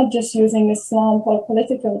and not just using Islam for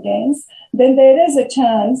political gains, then there is a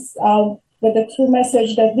chance with the true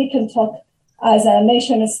message that we can talk as a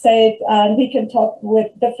nation state and we can talk with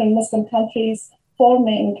different Muslim countries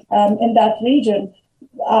forming in that region.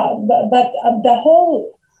 But the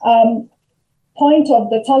whole point of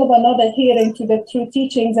the Taliban not adhering to the true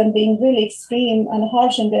teachings and being really extreme and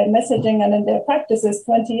harsh in their messaging and in their practices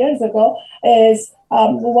 20 years ago is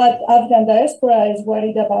what Afghan diaspora is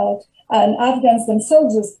worried about. And Afghans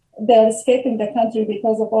themselves, they're escaping the country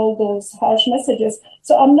because of all those harsh messages.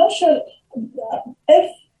 So I'm not sure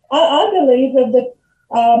if I believe that the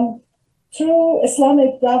true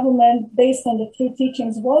Islamic government based on the true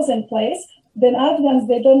teachings was in place, then Afghans,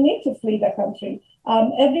 they don't need to flee the country.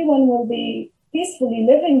 Everyone will be peacefully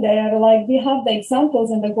living there, like we have the examples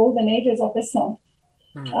in the golden ages of Islam.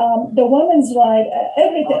 The women's right,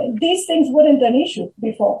 everything, these things weren't an issue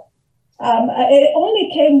before. It only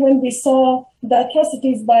came when we saw the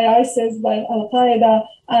atrocities by ISIS, by Al-Qaeda,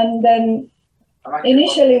 and then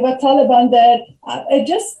initially what Taliban did, it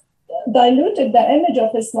just diluted the image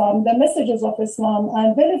of Islam, the messages of Islam,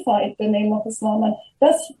 and vilified the name of Islam. And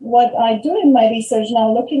that's what I do in my research now,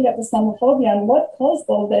 looking at Islamophobia and what caused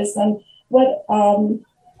all this and what war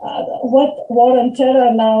on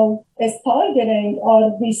terror now is targeting,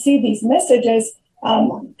 or we see these messages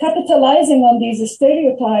capitalizing on these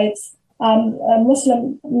stereotypes.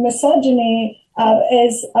 Muslim misogyny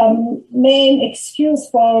is main excuse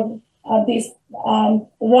for these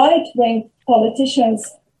right-wing politicians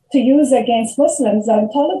to use against Muslims, and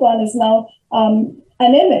Taliban is now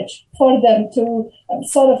an image for them to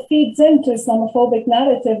sort of feeds into Islamophobic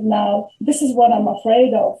narrative now. This is what I'm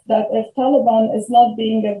afraid of, that if Taliban is not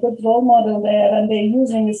being a good role model there and they're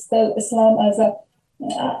using still Islam as a,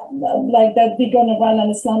 like that they're going to run an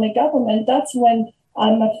Islamic government, that's when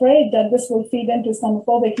I'm afraid that this will feed into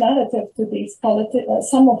Islamophobic narrative to these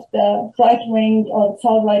some of the right-wing or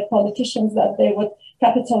far-right politicians, that they would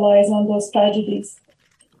capitalize on those tragedies.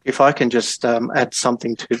 If I can just add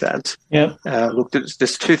something to that. Yeah. Look,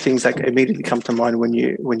 there's two things that immediately come to mind when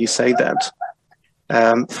you say that.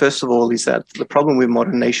 First of all, is that the problem with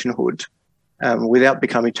modern nationhood, without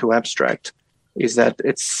becoming too abstract, is that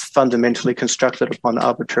it's fundamentally constructed upon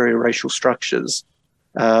arbitrary racial structures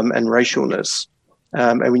and racialness.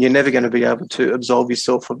 And when you're never going to be able to absolve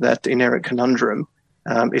yourself of that inherent conundrum,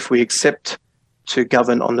 if we accept to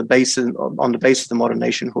govern on the basis of the modern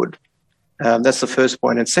nationhood. That's the first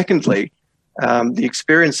point. And secondly, the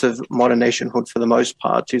experience of modern nationhood for the most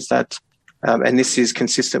part is that, and this is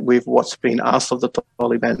consistent with what's been asked of the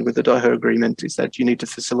Taliban with the Doha Agreement, is that you need to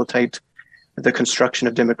facilitate the construction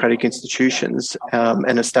of democratic institutions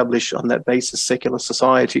and establish on that basis secular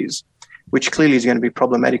societies, which clearly is going to be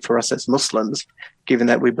problematic for us as Muslims, given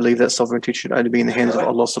that we believe that sovereignty should only be in the hands of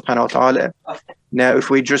Allah subhanahu wa ta'ala. Now, if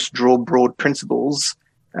we just draw broad principles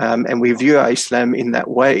and we view our Islam in that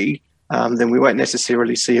way, then we won't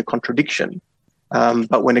necessarily see a contradiction.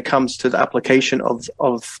 But when it comes to the application of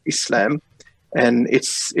Islam and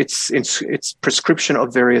its prescription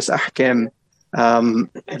of various ahkam,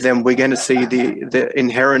 then we're going to see the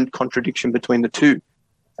inherent contradiction between the two.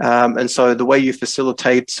 And so the way you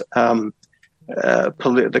facilitate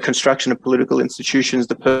the construction of political institutions,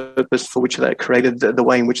 the purpose for which they're created, the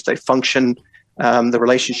way in which they function, the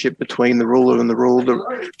relationship between the ruler and the ruled,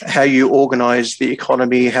 how you organize the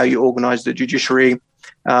economy, how you organize the judiciary.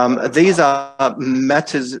 These are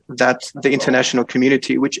matters that the international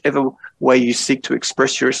community, whichever way you seek to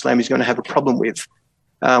express your Islam, is going to have a problem with.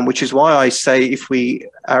 Which is why I say, if we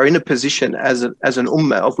are in a position as an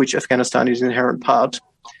ummah, of which Afghanistan is an inherent part,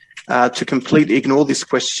 to completely ignore this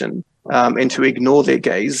question and to ignore their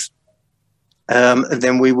gaze,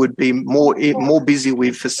 then we would be more busy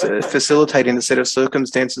with facilitating a set of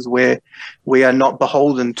circumstances where we are not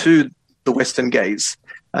beholden to the Western gaze.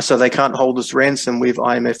 So they can't hold us ransom with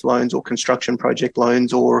IMF loans or construction project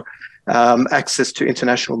loans or access to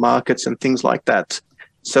international markets and things like that.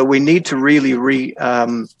 So we need to really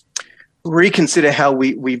reconsider how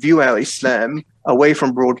we view our Islam away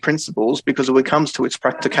from broad principles, because when it comes to its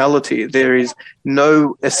practicality, there is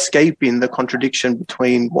no escaping the contradiction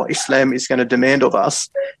between what Islam is going to demand of us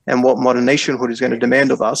and what modern nationhood is going to demand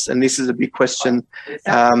of us. And this is a big question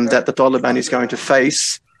that the Taliban is going to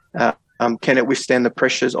face. Can it withstand the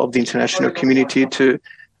pressures of the international community to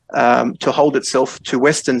hold itself to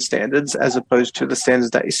Western standards as opposed to the standards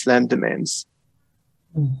that Islam demands?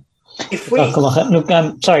 If we...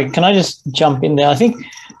 Look, sorry, can I just jump in there? I think,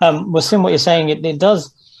 Wasim, what you're saying, it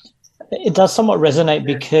does somewhat resonate,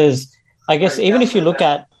 because I guess even if you look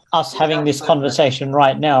at us having this conversation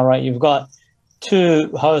right now, right, you've got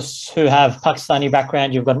two hosts who have Pakistani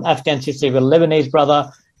background, you've got an Afghan sister, you've got a Lebanese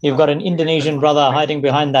brother, you've got an Indonesian brother hiding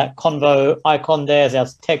behind that convo icon there as our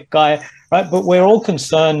tech guy, right? But we're all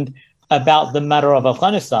concerned about the matter of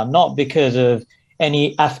Afghanistan, not because of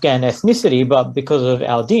any Afghan ethnicity, but because of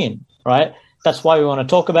our deen, right? that's why we want to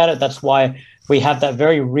talk about it. That's why we have that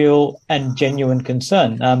very real and genuine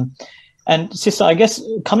concern. And sister, I guess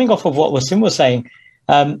coming off of what Wasim was saying,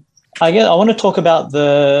 I want to talk about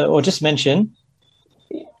just mention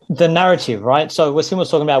the narrative, right? So Wasim was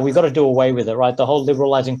talking about we've got to do away with it, right? The whole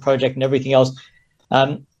liberalizing project and everything else.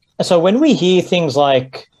 So when we hear things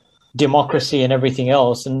like democracy and everything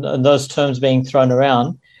else, and those terms being thrown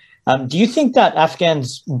around, do you think that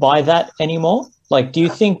Afghans buy that anymore? Like, do you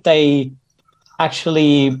think they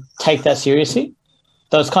actually take that seriously?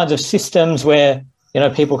 Those kinds of systems where,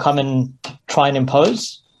 people come and try and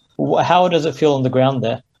impose? How does it feel on the ground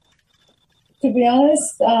there? To be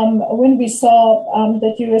honest, when we saw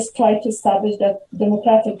that US tried to establish that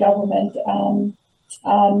democratic government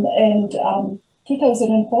in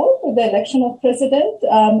 2004 with the election of president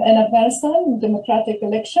in Afghanistan, democratic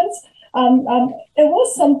elections, it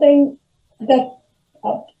was something that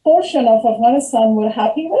a portion of Afghanistan were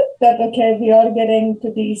happy with, that, okay, we are getting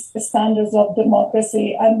to these standards of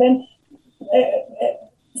democracy. And then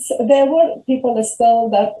there were people still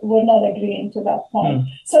that were not agreeing to that point.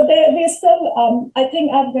 So they still, I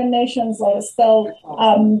think Afghan nations are still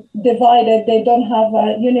divided. They don't have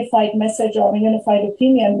a unified message or a unified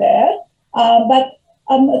opinion there. But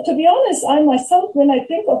to be honest, I myself, when I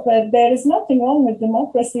think of it, there is nothing wrong with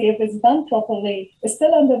democracy if it's done properly. It's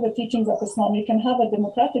still under the teachings of Islam. You can have a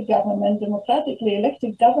democratic government, democratically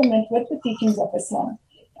elected government with the teachings of Islam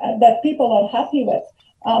that people are happy with.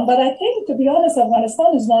 But I think, to be honest,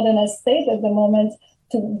 Afghanistan is not in a state at the moment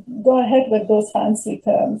to go ahead with those fancy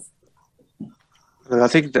terms. I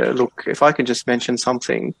think that, look, if I can just mention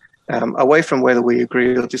something, away from whether we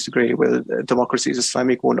agree or disagree whether democracy is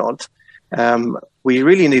Islamic or not, we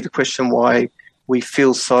really need to question why we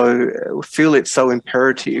feel it so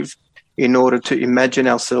imperative in order to imagine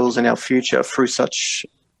ourselves and our future through such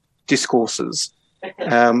discourses.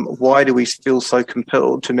 Why do we feel so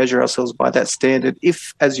compelled to measure ourselves by that standard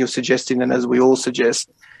if, as you're suggesting and as we all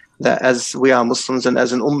suggest, that as we are Muslims and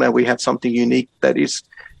as an ummah we have something unique that is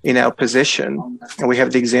in our possession, and we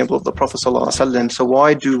have the example of the Prophet ﷺ. So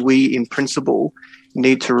why do we in principle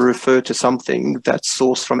need to refer to something that's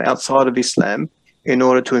sourced from outside of Islam in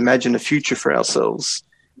order to imagine a future for ourselves?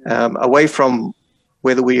 Away from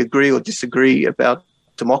whether we agree or disagree about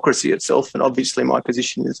democracy itself, and obviously my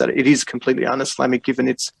position is that it is completely un-Islamic given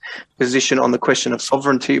its position on the question of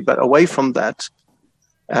sovereignty, but away from that,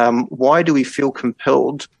 why do we feel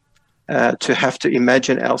compelled to have to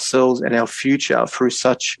imagine ourselves and our future through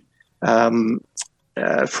such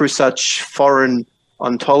foreign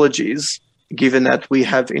ontologies, given that we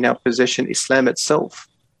have in our possession Islam itself?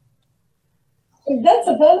 That's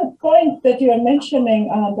a valid point that you are mentioning,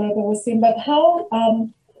 Brother Wasim, but how,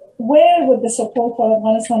 where would the support for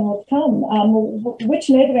Afghanistan would come? Which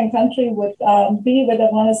neighboring country would be with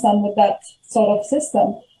Afghanistan with that sort of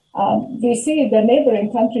system? We see the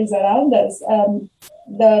neighboring countries around us,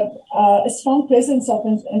 the strong presence of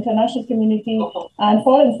international community and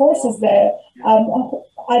foreign forces there.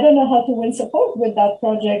 I don't know how to win support with that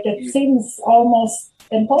project. It seems almost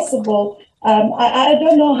impossible. I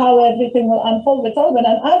don't know how everything will unfold with Taliban.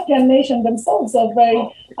 And Afghan nation themselves are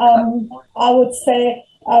very, I would say,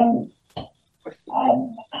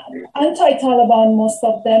 anti-Taliban, most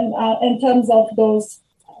of them, in terms of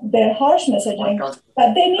their harsh messaging.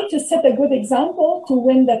 But they need to set a good example to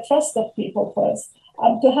win the trust of people first,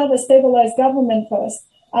 to have a stabilized government first.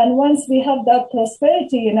 And once we have that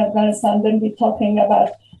prosperity in Afghanistan, then we're talking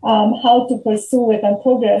about how to pursue it and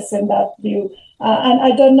progress in that view. And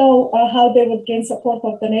I don't know how they would gain support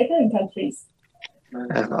of the neighboring countries.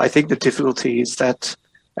 I think the difficulty is that,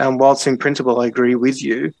 whilst in principle I agree with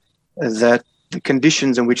you, that the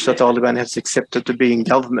conditions in which the Taliban has accepted to be in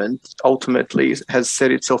government ultimately has set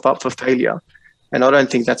itself up for failure. And I don't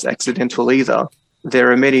think that's accidental either. There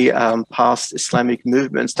are many past Islamic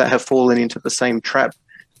movements that have fallen into the same trap,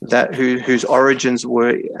 whose origins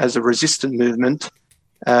were as a resistant movement,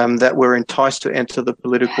 that were enticed to enter the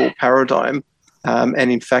political paradigm,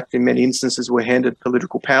 and in fact, in many instances, were handed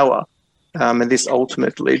political power. And this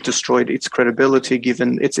ultimately destroyed its credibility,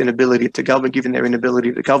 given its inability to govern, given their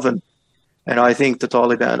inability to govern. And I think the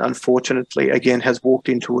Taliban, unfortunately, again, has walked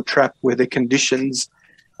into a trap where the conditions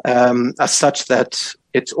are such that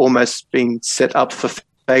it's almost been set up for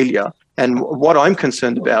failure. And what I'm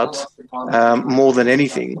concerned about, more than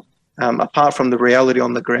anything, apart from the reality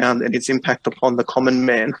on the ground and its impact upon the common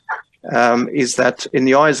man, is that in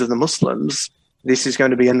the eyes of the Muslims, this is going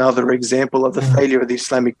to be another example of the failure of the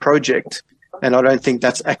Islamic project. And I don't think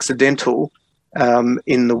that's accidental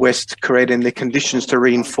in the West, creating the conditions to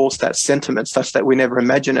reinforce that sentiment such that we never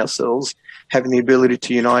imagine ourselves having the ability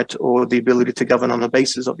to unite or the ability to govern on the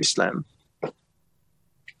basis of Islam.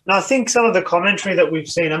 And I think some of the commentary that we've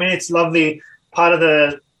seen, I mean, it's lovely. Part of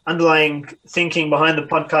the underlying thinking behind the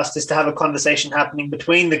podcast is to have a conversation happening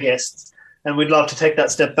between the guests. And we'd love to take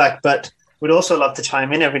that step back, but we'd also love to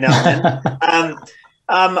chime in every now and then.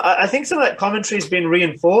 I think some of that commentary has been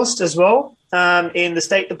reinforced as well in the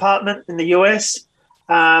State Department in the US.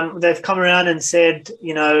 They've come around and said,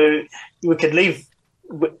 you know, we could leave.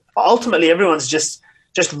 Ultimately, everyone's just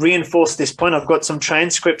reinforced this point. I've got some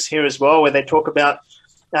transcripts here as well where they talk about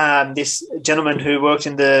this gentleman who worked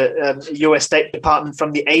in the US State Department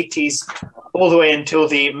from the 80s all the way until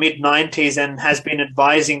the mid-90s and has been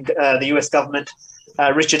advising the US government,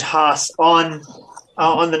 Richard Haas, on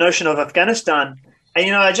the notion of Afghanistan. And,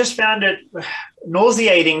 you know, I just found it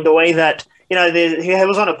nauseating the way that, you know, he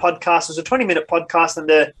was on a podcast. It was a 20-minute podcast,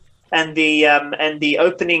 and the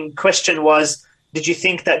opening question was, did you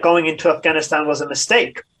think that going into Afghanistan was a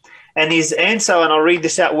mistake? And his answer, and I'll read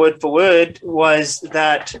this out word for word, was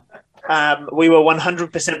that we were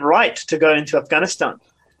 100% right to go into Afghanistan.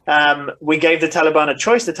 We gave the Taliban a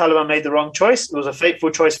choice. The Taliban made the wrong choice. It was a fateful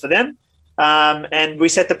choice for them. And we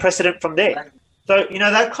set the precedent from there. So, you know,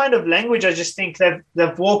 that kind of language, I just think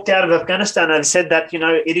they've walked out of Afghanistan and said that, you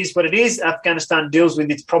know, it is what it is. Afghanistan deals with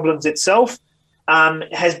its problems itself,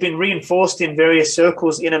 has been reinforced in various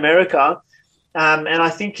circles in America. And I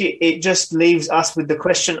think it just leaves us with the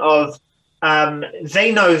question of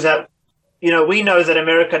they know that, you know, we know that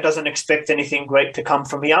America doesn't expect anything great to come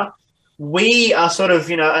from here. We are sort of,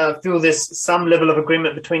 you know, I feel there's some level of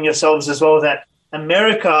agreement between yourselves as well that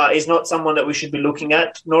America is not someone that we should be looking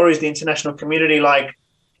at, nor is the international community like,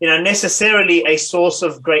 you know, necessarily a source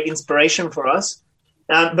of great inspiration for us.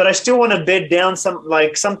 But I still want to bed down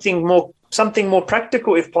something more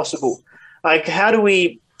practical if possible. Like, how do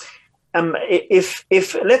we, if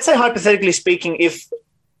let's say hypothetically speaking, if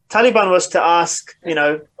Taliban was to ask, you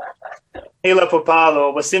know, Hila Popal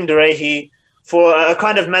or Wasim Durehi for a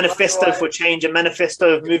kind of manifesto for change, a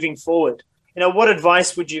manifesto of moving forward, you know, what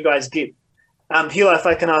advice would you guys give? Hila, if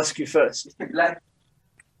I can ask you first.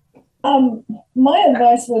 My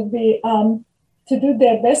advice would be to do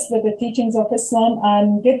their best with the teachings of Islam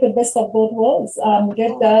and get the best of both worlds.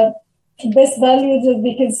 Get the best values that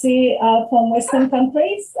we can see from Western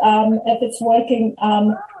countries. If it's working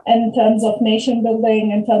in terms of nation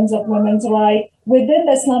building, in terms of women's rights, within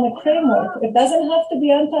the Islamic framework. It doesn't have to be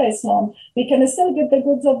anti-Islam. We can still get the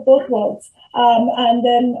goods of both worlds and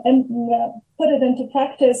then put it into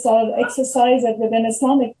practice or exercise it within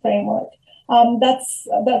Islamic framework.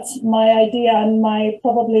 That's my idea, and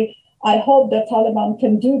I hope that Taliban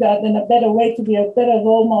can do that in a better way to be a better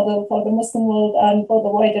role model for the Muslim world and for the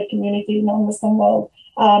wider community, non-Muslim world.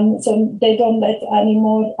 So they don't let any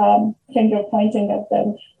more finger pointing at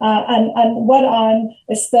them. And what I'm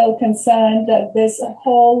still concerned that this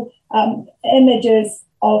whole images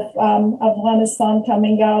of Afghanistan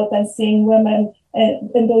coming out and seeing women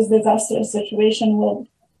in those disastrous situations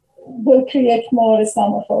will create more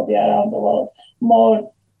Islamophobia around the world,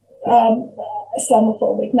 more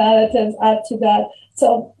Islamophobic narratives add to that.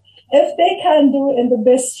 So if they can do in the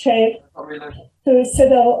best shape to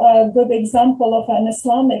set a good example of an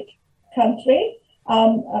Islamic country,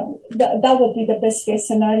 that would be the best case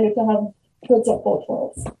scenario to have goods of both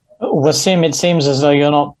worlds. Wasim, it seems as though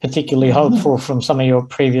you're not particularly hopeful from some of your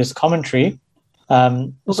previous commentary.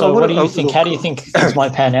 So what do you think? How do you think things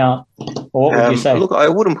might pan out? Or what would you say? Look, I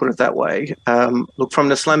wouldn't put it that way. Look, from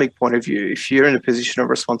an Islamic point of view, if you're in a position of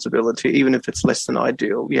responsibility, even if it's less than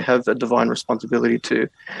ideal, you have a divine responsibility to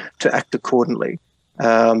act accordingly.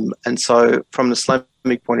 And so from an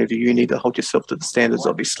Islamic point of view, you need to hold yourself to the standards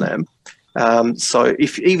of Islam. So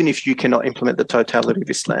even if you cannot implement the totality of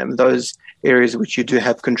Islam, those areas which you do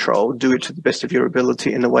have control, do it to the best of your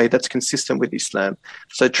ability in a way that's consistent with Islam.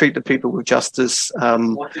 So treat the people with justice,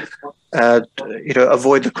 avoid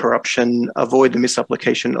the corruption, avoid the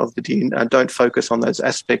misapplication of the deen, and don't focus on those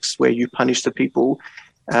aspects where you punish the people,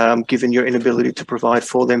 given your inability to provide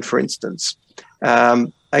for them, for instance.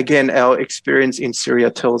 Again, our experience in Syria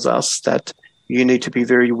tells us that you need to be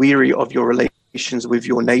very wary of your relations with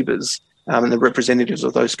your neighbors and the representatives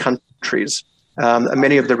of those countries.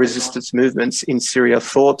 Many of the resistance movements in Syria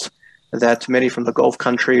thought that many from the Gulf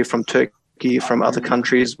country, from Turkey, from other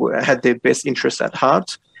countries had their best interests at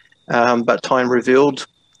heart. But time revealed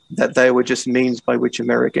that they were just means by which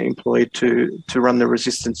America employed to run the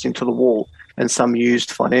resistance into the wall. And some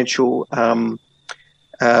used financial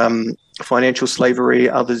slavery,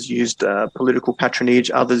 others used political patronage,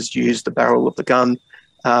 others used the barrel of the gun.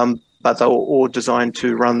 But they were all designed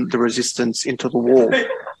to run the resistance into the wall.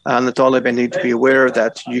 And the Taliban need to be aware of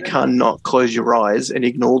that. You cannot close your eyes and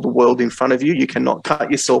ignore the world in front of you. You cannot cut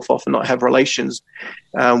yourself off and not have relations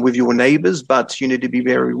with your neighbors, but you need to be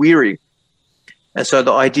very wary. And so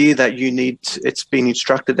the idea that it's been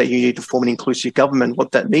instructed that you need to form an inclusive government,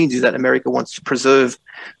 what that means is that America wants to preserve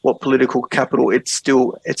what political capital it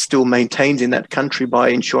still maintains in that country by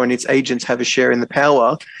ensuring its agents have a share in the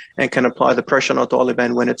power and can apply the pressure on the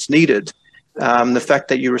Taliban when it's needed. The fact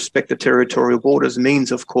that you respect the territorial borders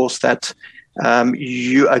means, of course, that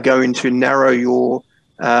you are going to narrow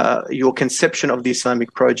your conception of the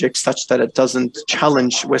Islamic project such that it doesn't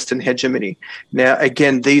challenge Western hegemony. Now,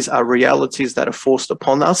 again, these are realities that are forced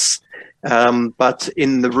upon us, but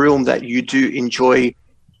in the realm that you do enjoy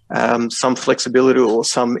some flexibility or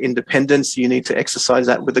some independence, you need to exercise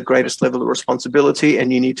that with the greatest level of responsibility,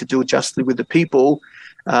 and you need to do it justly with the people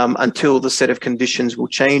until the set of conditions will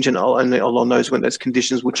change, and only Allah knows when those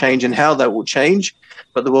conditions will change and how they will change,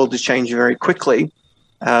 but the world is changing very quickly.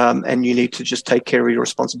 And you need to just take care of your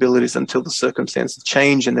responsibilities until the circumstances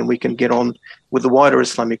change, and then we can get on with the wider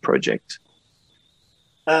Islamic project.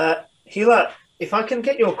 Hila, if I can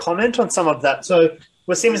get your comment on some of that. So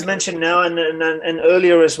Wasim has mentioned now, and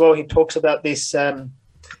earlier as well, he talks about this,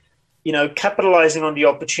 capitalizing on the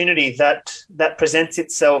opportunity that presents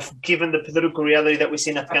itself given the political reality that we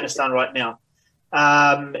see in Afghanistan right now.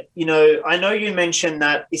 I know you mentioned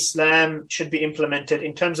that Islam should be implemented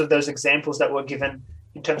in terms of those examples that were given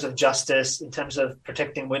in terms of justice, in terms of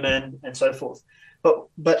protecting women and so forth.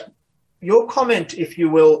 But your comment, if you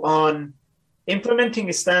will, on implementing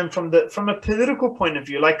Islam from a political point of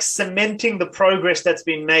view, like cementing the progress that's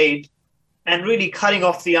been made and really cutting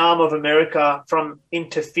off the arm of America from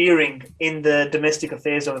interfering in the domestic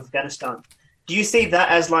affairs of Afghanistan. Do you see that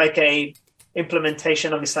as like a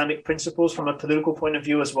implementation of Islamic principles from a political point of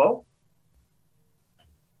view as well?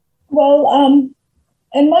 Well,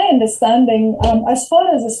 in my understanding, as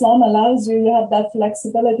far as Islam allows you, you have that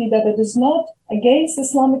flexibility that it is not against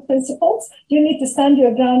Islamic principles. You need to stand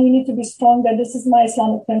your ground. You need to be strong that this is my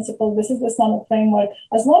Islamic principle. This is the Islamic framework.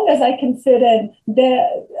 As long as I can fit in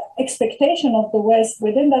the expectation of the West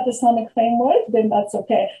within that Islamic framework, then that's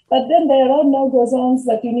okay. But then there are no-go zones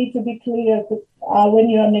that you need to be clear when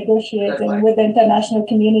you are negotiating with the international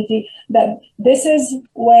community that this is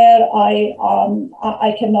where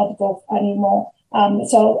I cannot go anymore.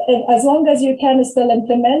 So as long as you can still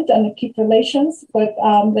implement and keep relations with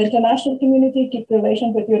the international community, keep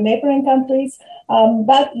relations with your neighboring countries,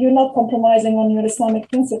 but you're not compromising on your Islamic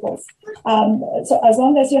principles. So as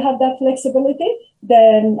long as you have that flexibility,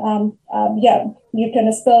 then you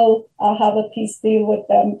can still have a peace deal with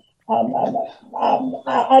them.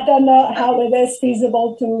 I don't know how it is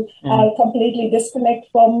feasible to completely disconnect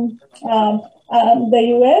from the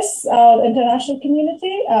U.S. International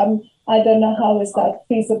community. I don't know how is that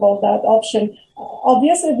feasible, that option.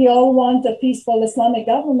 Obviously, we all want a peaceful Islamic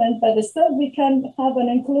government, but still we can have an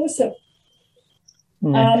inclusive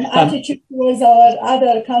attitude towards our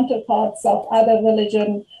other counterparts of other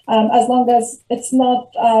religion, as long as it's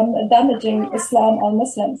not damaging Islam or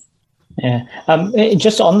Muslims. Yeah.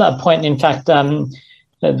 Just on that point, in fact, the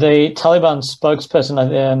Taliban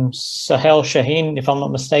spokesperson, Sahel Shaheen, if I'm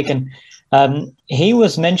not mistaken, he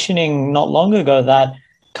was mentioning not long ago that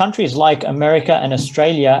countries like America and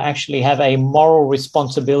Australia actually have a moral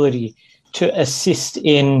responsibility to assist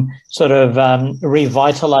in sort of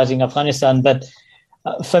revitalizing Afghanistan. But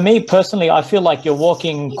for me personally, I feel like you're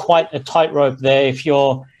walking quite a tightrope there if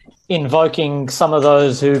you're invoking some of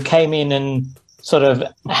those who came in and sort of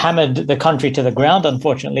hammered the country to the ground,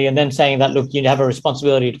 unfortunately, and then saying that, look, you have a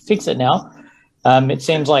responsibility to fix it now. It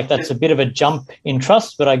seems like that's a bit of a jump in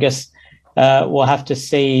trust, but I guess we'll have to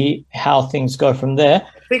see how things go from there.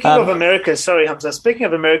 Speaking of America, sorry, Hamza, speaking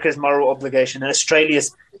of America's moral obligation and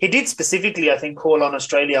Australia's, he did specifically, I think, call on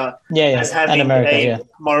Australia as having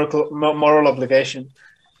moral obligation.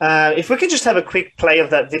 If we could just have a quick play of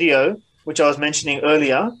that video, which I was mentioning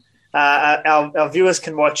earlier, our viewers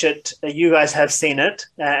can watch it. You guys have seen it,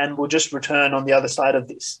 and we'll just return on the other side of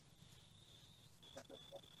this.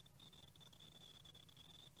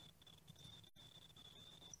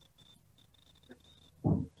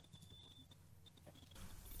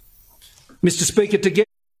 Mr. Speaker, together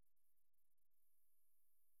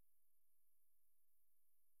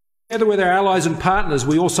with our allies and partners,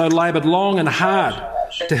 we also laboured long and hard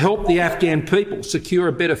to help the Afghan people secure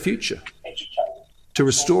a better future, to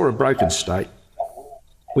restore a broken state.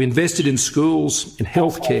 We invested in schools, in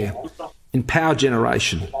healthcare, in power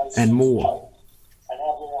generation and more.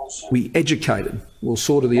 We educated, well,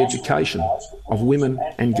 sort of the education of women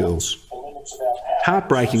and girls.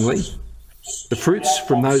 Heartbreakingly, the fruits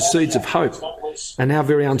from those seeds of hope are now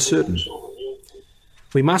very uncertain.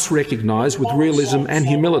 We must recognise with realism and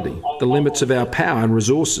humility the limits of our power and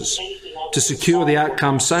resources to secure the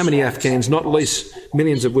outcome so many Afghans, not least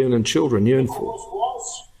millions of women and children, yearn for.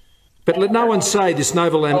 But let no one say this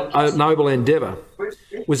noble endeavour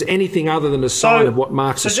was anything other than a sign of what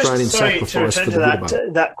marks Australian sacrifice for the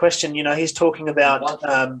good. That question, he's talking about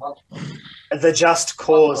the just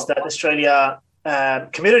cause that Australia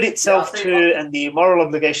committed itself to, and the moral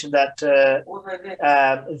obligation that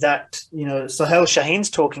Sohail Shaheen's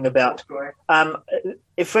talking about. I'm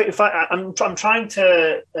trying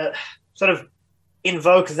to sort of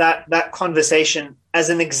invoke that conversation as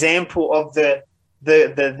an example of the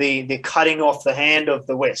cutting off the hand of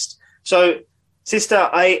the West. So, sister,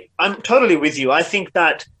 I'm totally with you. I think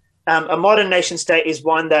that a modern nation state is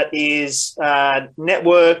one that is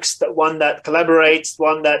networks, that one that collaborates,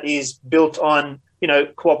 one that is built on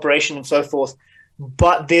cooperation and so forth.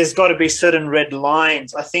 But there's got to be certain red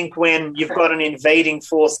lines. I think when you've got an invading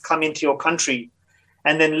force come into your country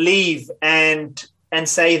and then leave and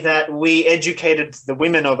say that we educated the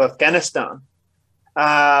women of Afghanistan,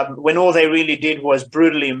 when all they really did was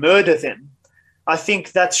brutally murder them, I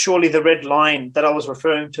think that's surely the red line that I was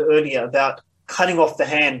referring to earlier about cutting off the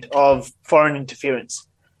hand of foreign interference.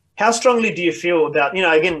 How strongly do you feel about,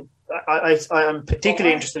 again, I'm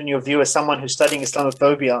particularly interested in your view as someone who's studying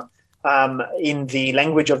Islamophobia in the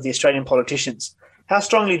language of the Australian politicians. How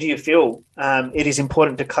strongly do you feel it is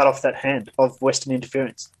important to cut off that hand of Western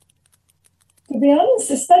interference? To be honest,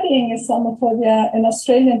 studying Islamophobia in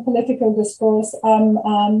Australian political discourse,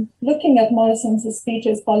 looking at Morrison's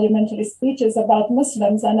speeches, parliamentary speeches about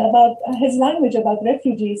Muslims and about his language about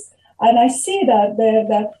refugees, and I see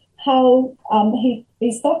that how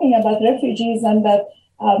he's talking about refugees and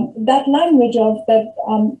that language of that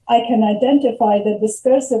I can identify the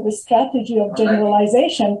discursive strategy of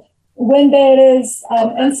generalization. When there is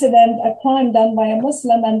an incident, a crime done by a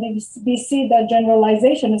Muslim, and we see that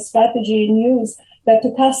generalization strategy in use that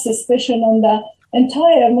to cast suspicion on the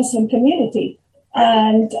entire Muslim community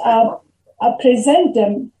and present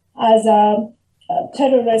them as a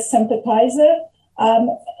terrorist sympathizer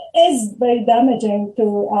is very damaging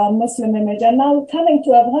to Muslim image. And now coming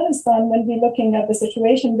to Afghanistan, when we're looking at the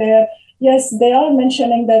situation there, yes, they are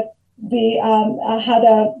mentioning that we had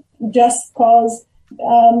a just cause.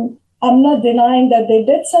 I'm not denying that they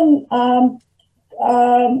did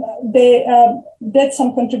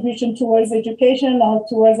some contribution towards education or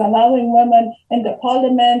towards allowing women in the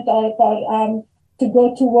parliament or to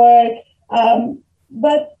go to work.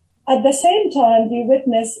 But at the same time, we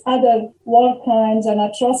witness other war crimes and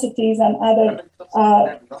atrocities and other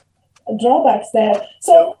drawbacks there.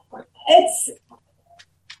 So it's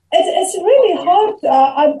really hard.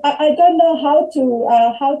 I don't know how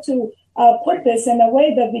to put this in a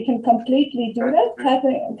way that we can completely do that,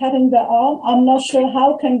 cutting the arm. I'm not sure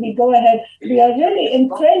how can we go ahead. We are really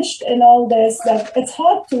entrenched in all this that it's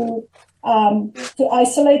hard to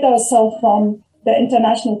isolate ourselves from the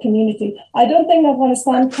international community. I don't think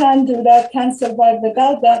Afghanistan can do that, can survive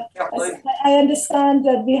without that. I understand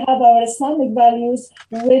that we have our Islamic values,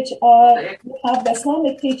 we have the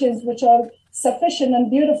Islamic teachings, which are sufficient and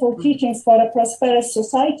beautiful teachings for a prosperous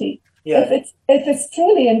society. Yeah. If it's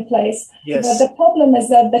truly in place. Yes. But the problem is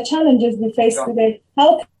that the challenges we face today,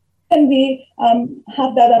 how can we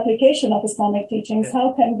have that application of Islamic teachings? Yeah.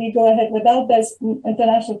 How can we go ahead without this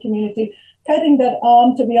international community? Cutting that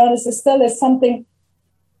arm, to be honest, still is something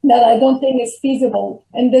that I don't think is feasible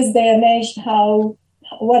in this day and age.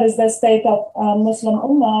 What is the state of Muslim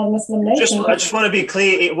Ummah or Muslim nation? I just want to be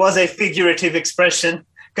clear, it was a figurative expression,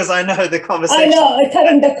 because I know the conversation. I know,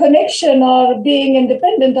 cutting the connection or being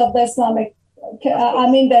independent of the Islamic,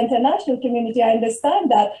 the international community, I understand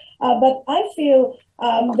that. But I feel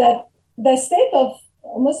that the state of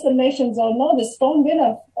Muslim nations are not strong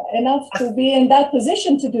enough to be in that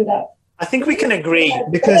position to do that. I think we can agree,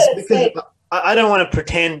 because I don't want to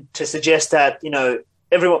pretend to suggest that,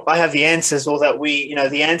 everyone, I have the answers, or that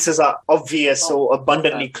the answers are obvious or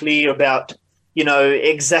abundantly clear about,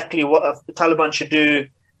 exactly what the Taliban should do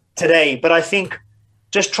today. But I think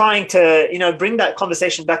just trying to, bring that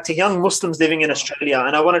conversation back to young Muslims living in Australia,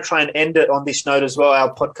 and I want to try and end it on this note as well.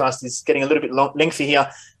 Our podcast is getting a little bit lengthy here,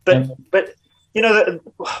 but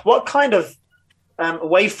what kind of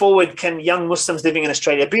way forward can young Muslims living in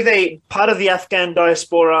Australia, be they part of the Afghan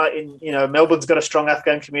diaspora in, Melbourne's got a strong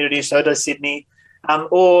Afghan community, so does Sydney,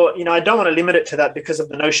 or, I don't want to limit it to that because of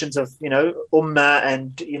the notions of, ummah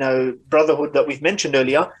and, brotherhood that we've mentioned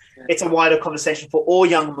earlier. It's a wider conversation for all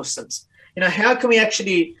young Muslims. How can we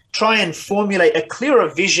actually try and formulate a clearer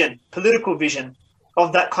vision, political vision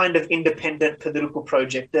of that kind of independent political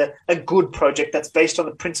project, a good project that's based on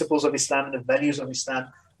the principles of Islam and the values of Islam.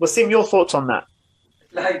 Wasim, your thoughts on that?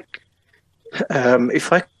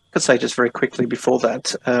 If I could say just very quickly before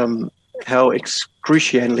that, how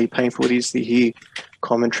excruciatingly painful it is to hear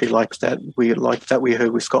commentary like that we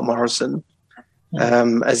heard with Scott Morrison,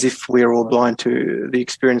 as if we're all blind to the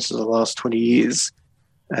experiences of the last 20 years.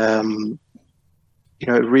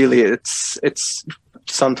 Really, it's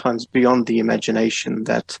sometimes beyond the imagination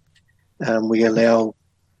that we allow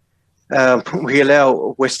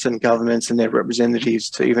Western governments and their representatives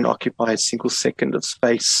to even occupy a single second of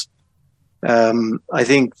space. I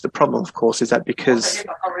think the problem, of course, is that because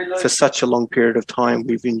for such a long period of time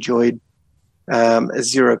we've enjoyed a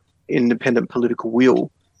zero independent political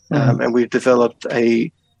will, and we've developed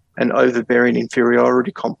an overbearing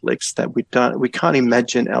inferiority complex that we can't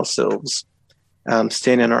imagine ourselves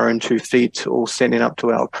standing on our own 2 feet or standing up to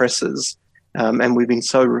our oppressors, and we've been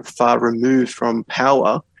so far removed from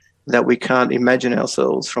power that we can't imagine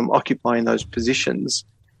ourselves from occupying those positions.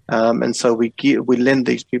 And so we lend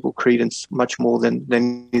these people credence much more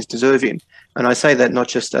than is deserving. And I say that not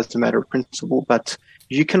just as a matter of principle, but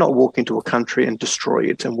you cannot walk into a country and destroy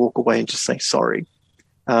it and walk away and just say sorry,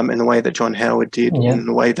 in the way that John Howard did, in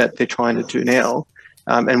the way that they're trying to do now.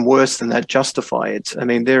 And worse than that, justify it. I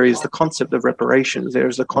mean, there is the concept of reparations. There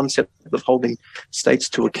is the concept of holding states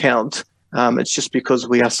to account. It's just because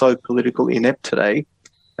we are so political inept today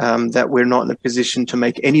that we're not in a position to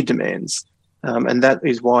make any demands. And that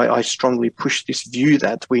is why I strongly push this view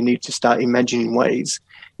that we need to start imagining ways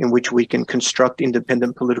in which we can construct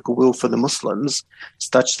independent political will for the Muslims,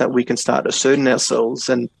 such that we can start asserting ourselves.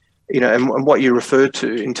 And what you refer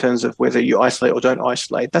to in terms of whether you isolate or don't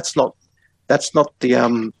isolate, that's not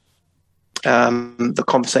the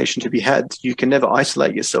conversation to be had. You can never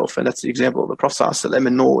isolate yourself, and that's the example of the Prophet ﷺ,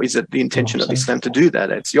 and nor is it the intention of Islam to do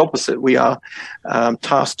that. It's the opposite. We are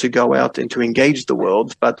tasked to go out and to engage the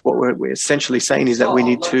world, but what we're essentially saying is that we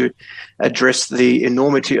need to address the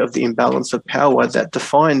enormity of the imbalance of power that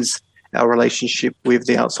defines our relationship with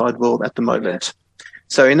the outside world at the moment.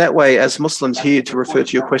 So in that way, as Muslims here, to refer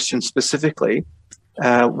to your question specifically,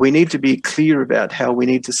 we need to be clear about how we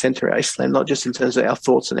need to center our Islam, not just in terms of our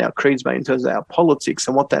thoughts and our creeds, but in terms of our politics.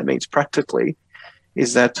 And what that means practically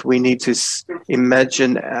is that we need to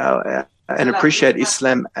imagine and appreciate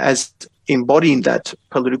Islam as embodying that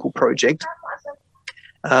political project,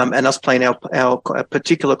 and us playing our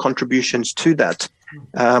particular contributions to that.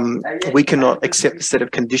 We cannot accept a set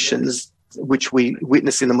of conditions which we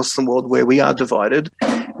witness in the Muslim world, where we are divided,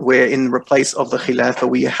 where in replace of the Khilafah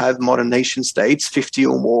we have modern nation states, 50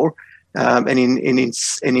 or more, and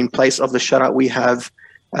in place of the Sharia we have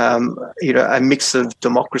a mix of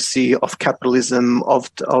democracy, of capitalism,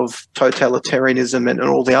 of totalitarianism, and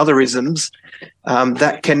all the other isms.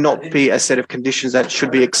 That cannot be a set of conditions that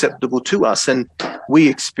should be acceptable to us. And we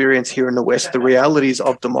experience here in the West the realities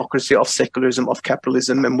of democracy, of secularism, of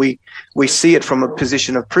capitalism, and we see it from a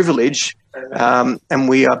position of privilege, and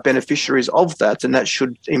we are beneficiaries of that, and that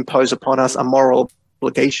should impose upon us a moral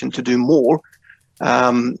obligation to do more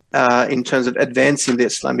in terms of advancing the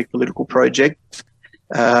Islamic political project,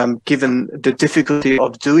 given the difficulty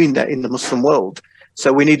of doing that in the Muslim world.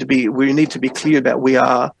 So we need to be clear about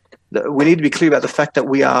the fact that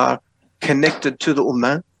we are connected to the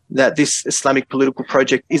Ummah, that this Islamic political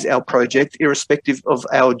project is our project, irrespective of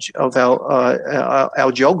our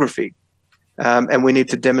geography, and we need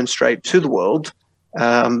to demonstrate to the world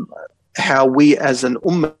how we as an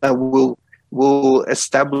Ummah will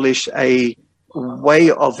establish a way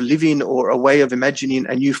of living or a way of imagining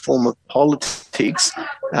a new form of politics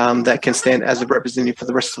that can stand as a representative for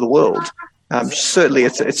the rest of the world. Certainly,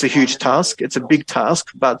 it's a huge task. It's a big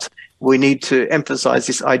task, but we need to emphasize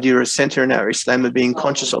this idea of center in our Islam, of being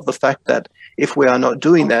conscious of the fact that if we are not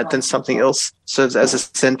doing that, then something else serves as a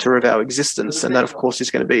center of our existence. And that, of course, is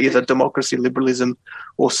going to be either democracy, liberalism,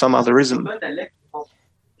 or some other ism.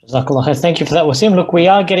 Jazakallah. Thank you for that, Wasim. Look, we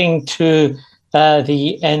are getting to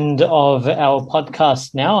the end of our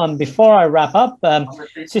podcast now. Before I wrap up,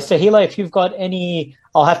 Sister Hila, if you've got any,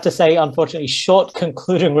 I'll have to say, unfortunately, short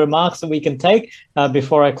concluding remarks that we can take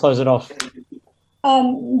before I close it off.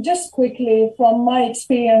 Just quickly, from my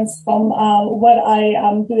experience, from what I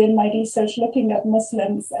do in my research, looking at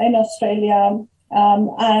Muslims in Australia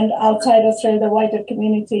and outside Australia, the wider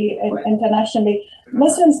community internationally,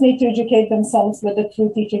 Muslims need to educate themselves with the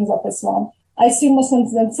true teachings of Islam. I see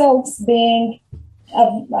Muslims themselves being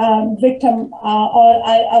a victim, or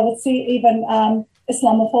I would say even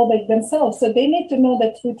Islamophobic themselves. So they need to know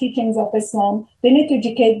the true teachings of Islam. They need to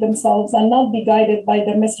educate themselves and not be guided by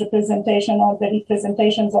the misrepresentation or the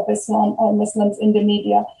representations of Islam or Muslims in the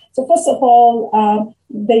media. So first of all,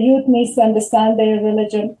 the youth needs to understand their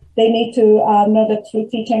religion. They need to know the true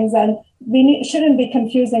teachings, and shouldn't be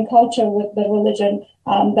confusing culture with the religion.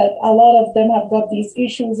 That a lot of them have got these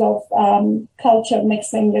issues of culture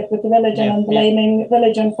mixing it with religion and blaming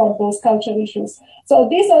religion for those culture issues. So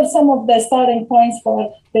these are some of the starting points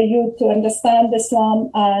for the youth to understand Islam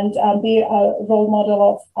and be a role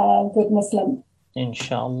model of good Muslim.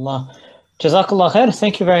 Inshallah. Jazakallah khair.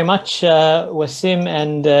 Thank you very much, Wasim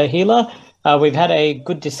and Hila. We've had a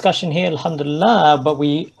good discussion here, alhamdulillah, but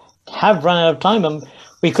we have run out of time.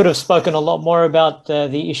 We could have spoken a lot more about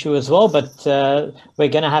the issue as well, but we're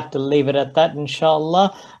going to have to leave it at that,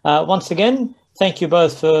 inshallah. Once again, thank you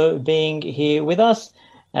both for being here with us.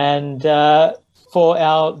 And for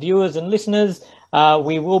our viewers and listeners,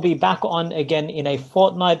 we will be back on again in a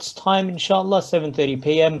fortnight's time, inshallah, 7:30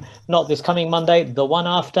 p.m. Not this coming Monday, the one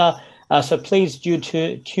after. So please do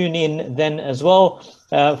tune in then as well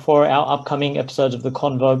for our upcoming episodes of the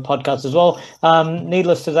Convo podcast as well.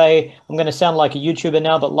 Needless to say, I'm going to sound like a YouTuber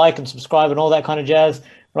now, but like and subscribe and all that kind of jazz,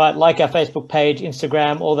 right? Like our Facebook page,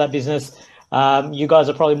 Instagram, all that business. You guys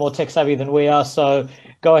are probably more tech savvy than we are, so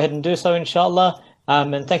go ahead and do so, inshallah.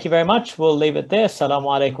 And thank you very much. We'll leave it there. Assalamu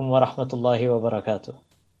alaikum wa rahmatullahi wa barakatuh.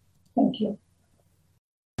 Thank you.